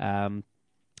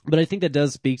 But I think that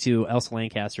does speak to Elsa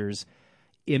Lancaster's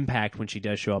impact when she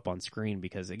does show up on screen,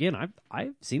 because again,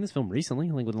 I've seen this film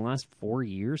recently, like within the last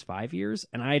 5 years,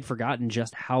 and I had forgotten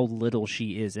just how little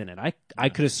she is in it. I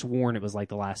could have sworn it was like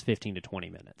the last 15 to 20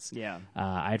 minutes. Yeah.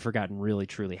 I had forgotten really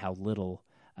truly how little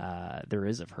there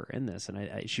is of her in this,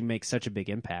 and she makes such a big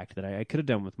impact that I could have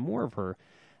done with more of her.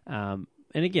 And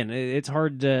again, it's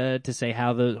hard to say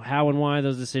how and why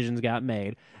those decisions got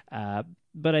made,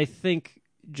 but I think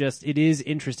just it is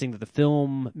interesting that the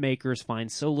filmmakers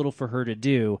find so little for her to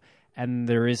do, and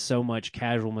there is so much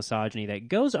casual misogyny that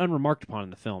goes unremarked upon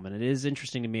in the film. And it is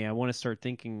interesting to me. I want to start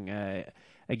thinking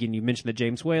again, you mentioned that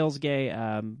James Whale's gay,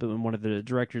 but one of the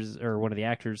directors or one of the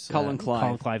actors, Colin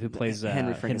Clive, who plays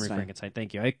Henry Frankenstein.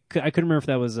 Thank you. I couldn't remember if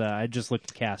that was. I just looked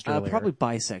at the cast earlier. Probably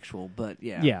bisexual, but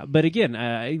yeah. Yeah, but again,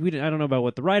 I don't know about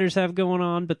what the writers have going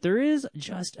on, but there is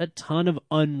just a ton of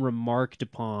unremarked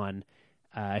upon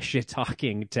shit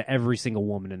talking to every single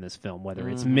woman in this film, whether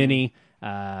it's Minnie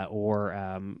or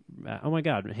oh my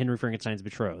God, Henry Frankenstein's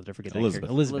betrothed. I forget that character.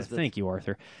 Elizabeth. Thank you,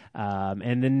 Arthur.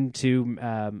 And then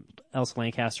to Elsa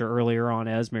Lancaster earlier on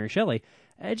as Mary Shelley.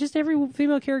 Just every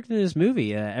female character in this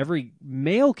movie, every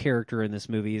male character in this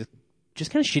movie is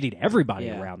just kind of shitty to everybody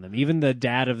around them. Even the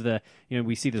dad of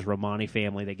we see this Romani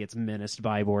family that gets menaced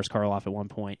by Boris Karloff at one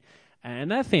point.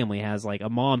 And that family has like a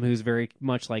mom who's very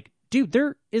much like, dude,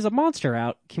 there is a monster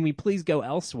out. Can we please go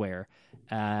elsewhere?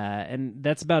 And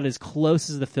that's about as close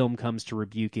as the film comes to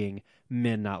rebuking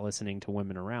men not listening to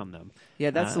women around them.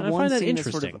 Yeah, that's the one scene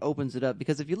that sort of opens it up.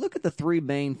 Because if you look at the three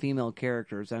main female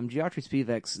characters, Geoffrey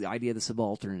Spivak's idea of the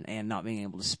subaltern and not being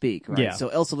able to speak, right? Yeah. So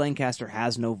Elsa Lancaster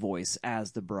has no voice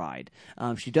as the bride.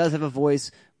 She does have a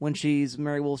voice when she's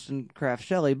Mary Wollstonecraft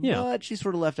Shelley, but she's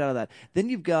sort of left out of that. Then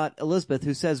you've got Elizabeth,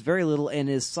 who says very little and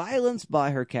is silenced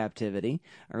by her captivity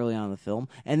early on in the film.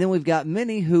 And then we've got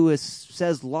Minnie, who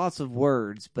says lots of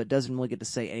words, but doesn't really get to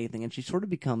say anything, and she sort of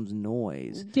becomes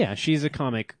noise. Yeah, she's a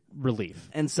comic relief.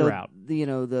 And so, throughout.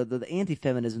 The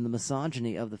anti-feminism, the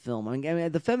misogyny of the film. I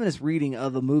mean, the feminist reading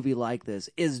of a movie like this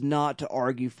is not to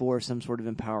argue for some sort of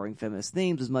empowering feminist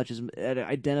themes as much as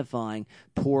identifying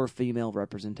poor female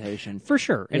representation. For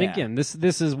sure. And again,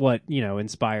 this is what,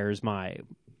 inspires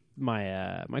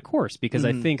my course, because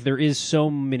I think there is so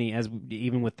many,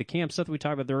 even with the camp stuff that we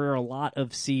talked about, there are a lot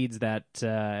of seeds that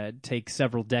take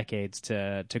several decades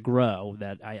to grow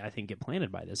that I think get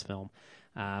planted by this film.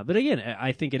 But again,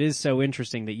 I think it is so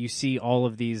interesting that you see all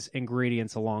of these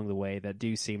ingredients along the way that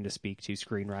do seem to speak to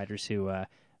screenwriters who,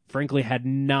 frankly, had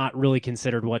not really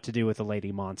considered what to do with the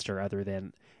lady monster other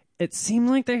than it seemed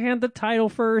like they had the title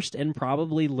first and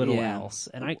probably little else.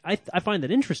 And I find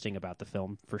that interesting about the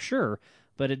film, for sure,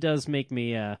 but it does make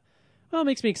me, it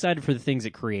makes me excited for the things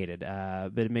it created,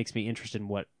 but it makes me interested in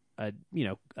what,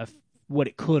 what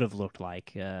it could have looked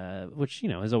like, which,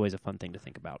 is always a fun thing to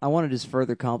think about. I want to just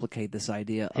further complicate this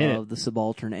idea of the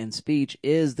subaltern and speech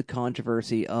is the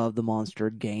controversy of the monster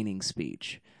gaining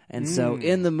speech. And so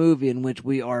in the movie in which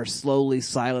we are slowly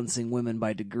silencing women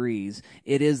by degrees,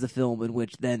 it is the film in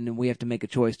which then we have to make a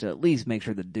choice to at least make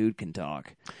sure the dude can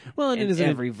talk. Well, and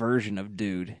every version of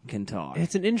dude can talk.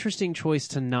 It's an interesting choice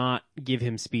to not give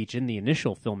him speech in the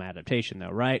initial film adaptation, though,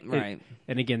 right? Right.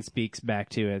 And again, speaks back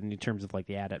to it in terms of like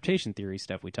the adaptation theory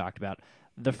stuff we talked about.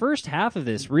 The first half of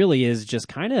this really is just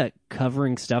kind of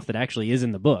covering stuff that actually is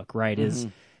in the book, right?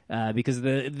 Because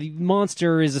the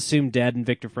monster is assumed dead, and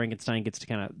Victor Frankenstein gets to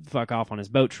kind of fuck off on his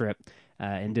boat trip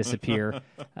and disappear.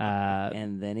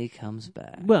 And then he comes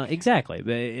back. Well, exactly.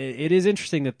 But it is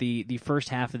interesting that the first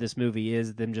half of this movie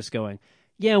is them just going,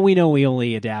 yeah, we know we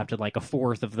only adapted like a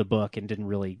fourth of the book and didn't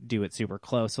really do it super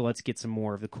close, so let's get some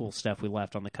more of the cool stuff we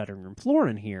left on the cutting room floor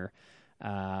in here.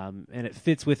 And it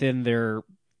fits within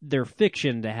their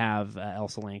fiction to have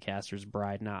Elsa Lancaster's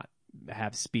bride not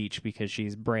have speech because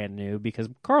she's brand new, because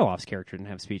Karloff's character didn't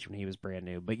have speech when he was brand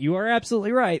new. But you are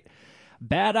absolutely right.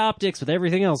 Bad optics with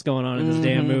everything else going on in this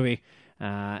damn movie.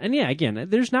 And yeah, again,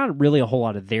 there's not really a whole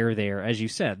lot of there. As you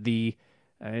said, the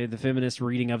feminist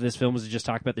reading of this film is to just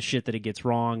talk about the shit that it gets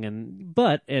wrong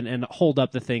and hold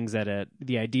up the things that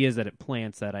the ideas that it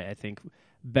plants that I think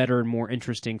better and more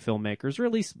interesting filmmakers, or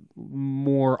at least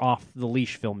more off the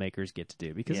leash filmmakers, get to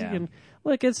do. Because again,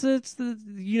 look, it's the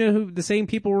the same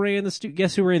people were in the studio.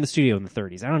 Guess who were in the studio in the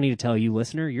 30s? I don't need to tell you,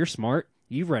 listener. You're smart.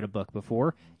 You've read a book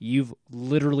before. You've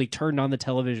literally turned on the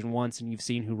television once and you've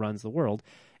seen who runs the world.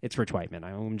 It's Rich Whiteman.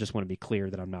 I just want to be clear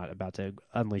that I'm not about to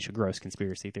unleash a gross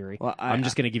conspiracy theory. Well, I'm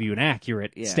just going to give you an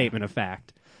accurate statement of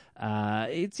fact.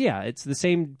 It's the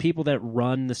same people that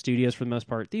run the studios for the most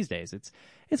part these days.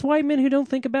 It's white men who don't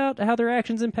think about how their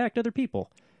actions impact other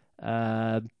people.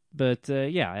 I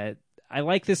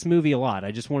like this movie a lot.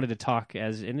 I just wanted to talk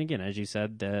and again, as you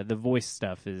said, the voice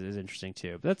stuff is interesting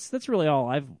too. But that's really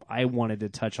all I wanted to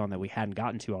touch on that we hadn't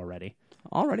gotten to already.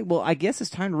 Alrighty, well, I guess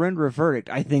it's time to render a verdict.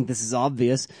 I think this is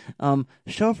obvious.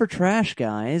 Shelf or trash,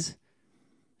 guys?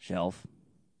 Shelf.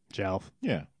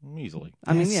 Yeah, easily.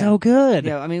 I mean, so good.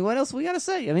 Yeah, I mean, what else we got to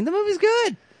say? I mean, the movie's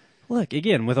good. Look,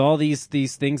 again, with all these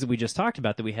things that we just talked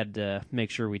about that we had to make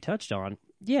sure we touched on,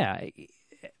 yeah,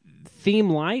 theme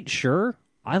light, sure.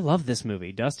 I love this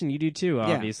movie. Dustin, you do too,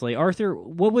 obviously. Arthur,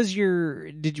 what was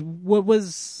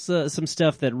some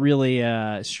stuff that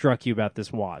really struck you about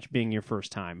this watch, being your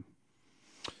first time?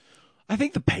 I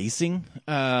think the pacing.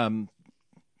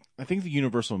 I think the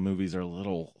Universal movies are a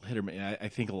little hit or miss. I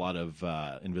think a lot of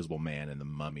Invisible Man and The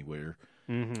Mummy were.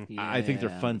 I think they're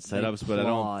fun setups, but I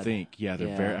don't think. Yeah,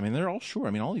 they're very. I mean, they're all short.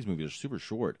 I mean, all these movies are super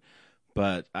short.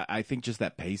 But I think just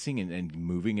that pacing and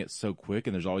moving it so quick,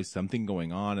 and there's always something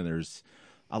going on, and there's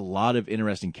a lot of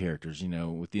interesting characters.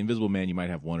 With the Invisible Man, you might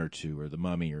have one or two, or the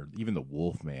Mummy, or even the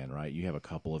Wolf Man, right? You have a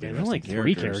couple of interesting like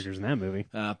characters. 3 characters in that movie.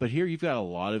 But here you've got a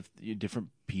lot of different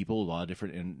people, a lot of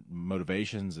different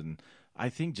motivations, and I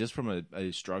think just from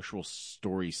a structural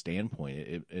story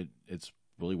standpoint, it's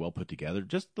really well put together.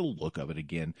 Just the look of it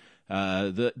again,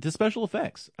 the special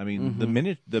effects. I mean,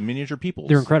 the miniature peoples,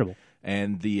 they're incredible,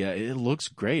 and it looks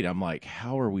great. I'm like,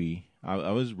 how are we?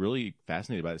 I was really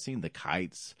fascinated by seeing the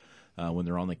kites when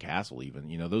they're on the castle. Even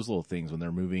those little things when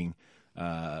they're moving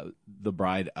the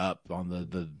bride up on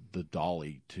the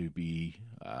dolly to be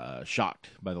shocked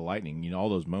by the lightning. All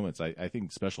those moments. I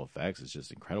think special effects is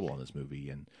just incredible in this movie,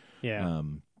 and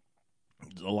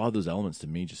a lot of those elements to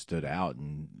me just stood out,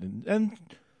 and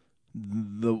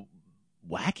the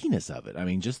wackiness of it. I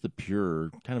mean, just the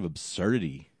pure kind of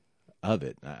absurdity of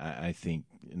it. I think,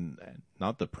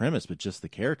 not the premise, but just the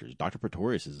characters. Dr.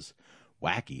 Pretorius is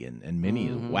wacky, and Minnie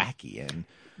is wacky, and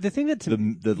the thing that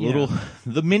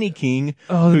the mini king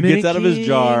the who mini gets out of his king.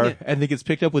 jar and then gets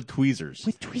picked up with tweezers.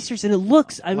 And it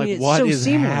looks. I mean, Like, it's what so is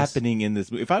seamless. happening in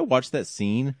this movie? If I watched that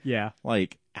scene, Yeah.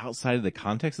 like outside of the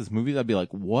context of this movie, I'd be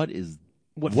like, what is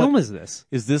What film is this?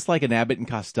 Is this like an Abbott and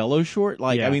Costello short?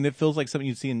 Like, Yeah. I mean, it feels like something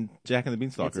you'd see in Jack and the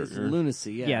Beanstalk. It's or-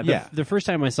 lunacy. Yeah. Yeah, Yeah. the first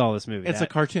time I saw this movie, it's a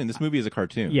cartoon. This movie is a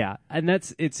cartoon. Yeah, and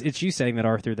it's you saying that,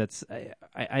 Arthur. That's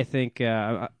I think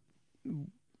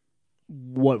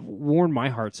what warmed my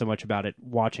heart so much about it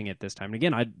watching it this time. And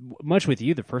again, I much with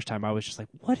you the first time I was just like,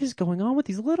 what is going on with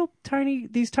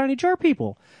these tiny jar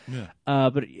people? Yeah.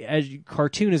 But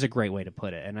cartoon is a great way to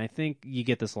put it, and I think you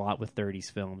get this a lot with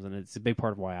 30s films, and it's a big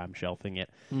part of why I'm shelving it.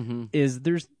 Is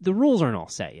the rules aren't all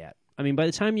set yet. I mean, by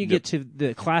the time you get to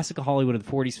the classic Hollywood of the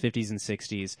 40s, 50s, and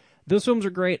 60s, those films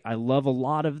are great. I love a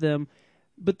lot of them.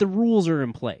 But the rules are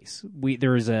in place.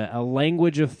 There is a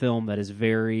language of film that is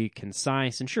very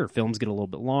concise, and sure, films get a little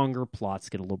bit longer, plots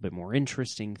get a little bit more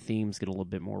interesting, themes get a little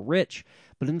bit more rich.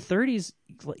 But in the 30s,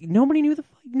 nobody knew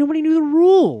the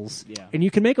rules. Yeah. And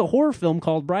you can make a horror film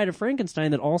called Bride of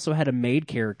Frankenstein that also had a maid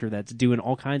character that's doing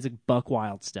all kinds of buck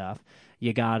wild stuff.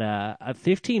 You got a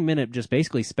 15-minute just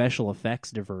basically special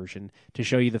effects diversion to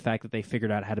show you the fact that they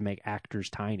figured out how to make actors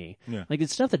tiny. Yeah. Like,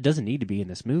 it's stuff that doesn't need to be in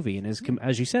this movie and is,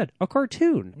 as you said, a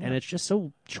cartoon. And it's just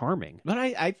so charming. But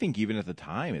I think even at the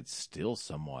time, it's still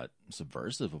somewhat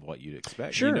subversive of what you'd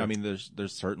expect. Sure. You know, I mean, there's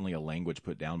certainly a language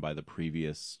put down by the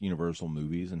previous Universal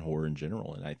movies and horror in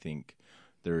general, and I think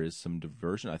there is some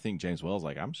diversion. I think James Whale's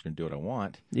like, I'm just going to do what I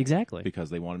want Exactly.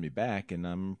 because they wanted me back, and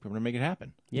I'm going to make it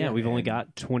happen. Yeah, we've only And-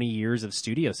 got 20 years of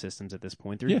studio systems at this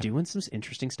point. They're Yeah. doing some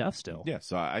interesting stuff still. Yeah,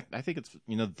 so I think it's,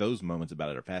 those moments about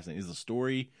it are fascinating. Is the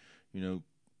story,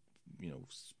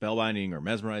 spellbinding or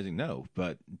mesmerizing? No,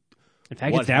 but In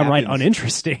fact, What it's downright happens-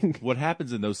 uninteresting. what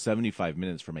happens in those 75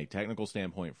 minutes from a technical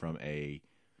standpoint, from a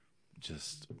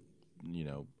just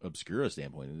obscura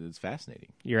standpoint, is fascinating.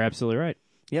 You're absolutely right.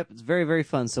 Yep, it's very, very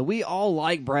fun. So we all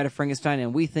like Bride of Frankenstein,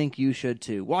 and we think you should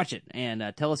too. Watch it and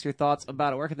tell us your thoughts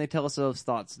about it. Where can they tell us those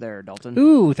thoughts there, Dalton?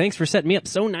 Ooh, thanks for setting me up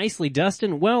so nicely,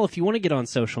 Dustin. Well, if you want to get on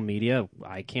social media,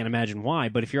 I can't imagine why,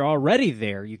 but if you're already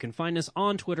there, you can find us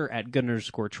on Twitter at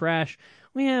good_trash.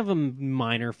 We have a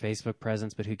minor Facebook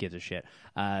presence, but who gives a shit?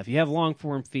 If you have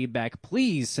long-form feedback,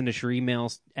 please send us your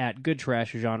emails at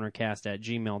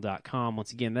goodtrashgenrecast@gmail.com.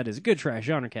 Once again, that is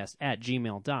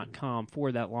goodtrashgenrecast@gmail.com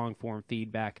for that long-form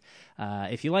feedback.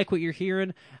 If you like what you're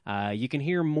hearing, you can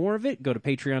hear more of it. Go to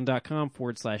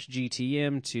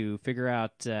patreon.com/GTM to figure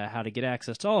out how to get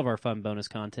access to all of our fun bonus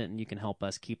content, and you can help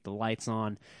us keep the lights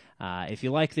on. If you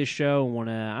like this show and want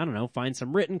to, find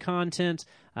some written content,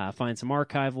 find some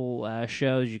archival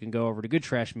shows, you can go over to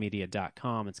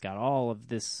goodtrashmedia.com. It's got all of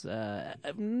this,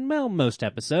 most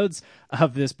episodes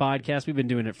of this podcast. We've been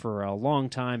doing it for a long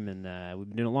time, and we've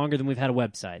been doing it longer than we've had a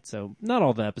website. So not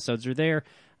all the episodes are there.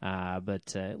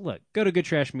 But look, go to Good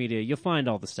Trash Media. You'll find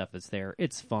all the stuff that's there.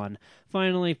 It's fun.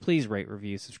 Finally, please rate,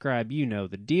 review, subscribe. You know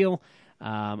the deal.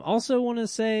 Also want to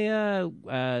say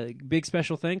big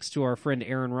special thanks to our friend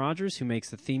Aaron Rodgers, who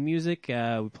makes the theme music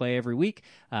we play every week.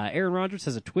 Aaron Rodgers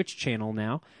has a Twitch channel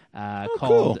now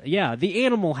called The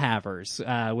Animal Havers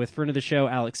with friend of the show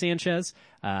Alex Sanchez.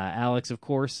 Alex, of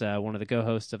course, one of the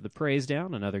co-hosts of The Praise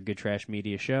Down, another Good Trash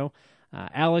Media show.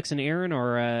 Alex and Aaron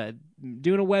are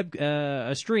doing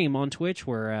a stream on Twitch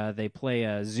where they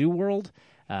play Zoo World.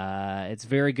 It's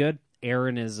very good.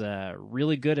 Aaron is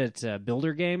really good at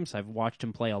builder games. I've watched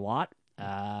him play a lot.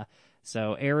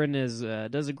 So Aaron does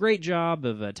a great job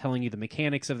of telling you the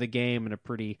mechanics of the game in a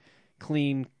pretty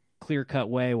clean, clear-cut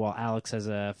way, while Alex has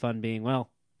fun being,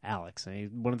 Alex. He's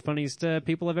one of the funniest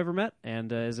people I've ever met,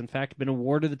 and has in fact been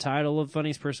awarded the title of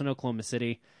funniest person in Oklahoma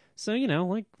City. So,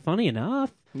 funny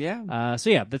enough. Yeah.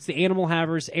 That's the Animal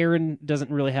Havers. Aaron doesn't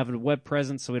really have a web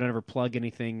presence, so we don't ever plug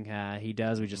anything he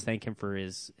does. We just thank him for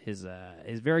his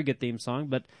very good theme song.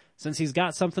 But since he's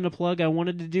got something to plug, I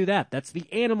wanted to do that. That's the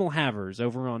Animal Havers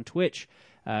over on Twitch.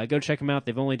 Go check them out.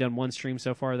 They've only done one stream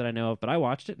so far that I know of, but I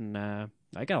watched it, and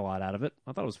I got a lot out of it.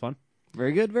 I thought it was fun.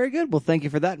 Very good, very good. Well, thank you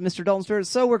for that, Mr. Dalton Stewart.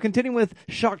 So we're continuing with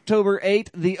Shocktober 8,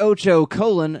 the Ocho: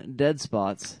 Dead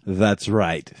Spots. That's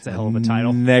right. It's a hell of a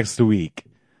title. Next week,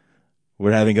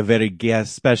 we're having a very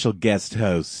special guest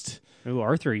host. Ooh,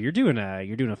 Arthur, you're doing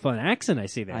a fun accent. I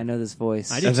see there. I know this voice.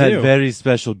 I do And that too. very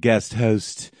special guest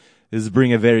host is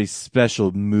bring a very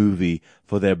special movie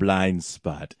for their blind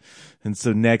spot. And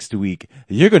so next week,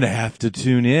 you're going to have to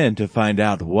tune in to find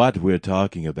out what we're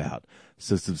talking about.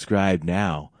 So subscribe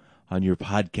now on your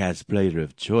podcast player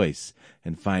of choice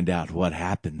and find out what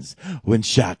happens when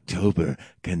Shocktober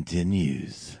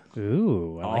continues.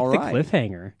 Ooh, I All like right. the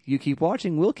cliffhanger. You keep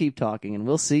watching, we'll keep talking, and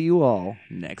we'll see you all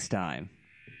next time.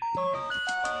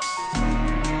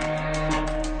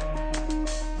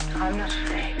 I'm not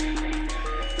afraid.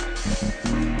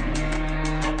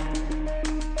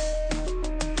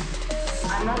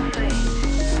 I'm not afraid.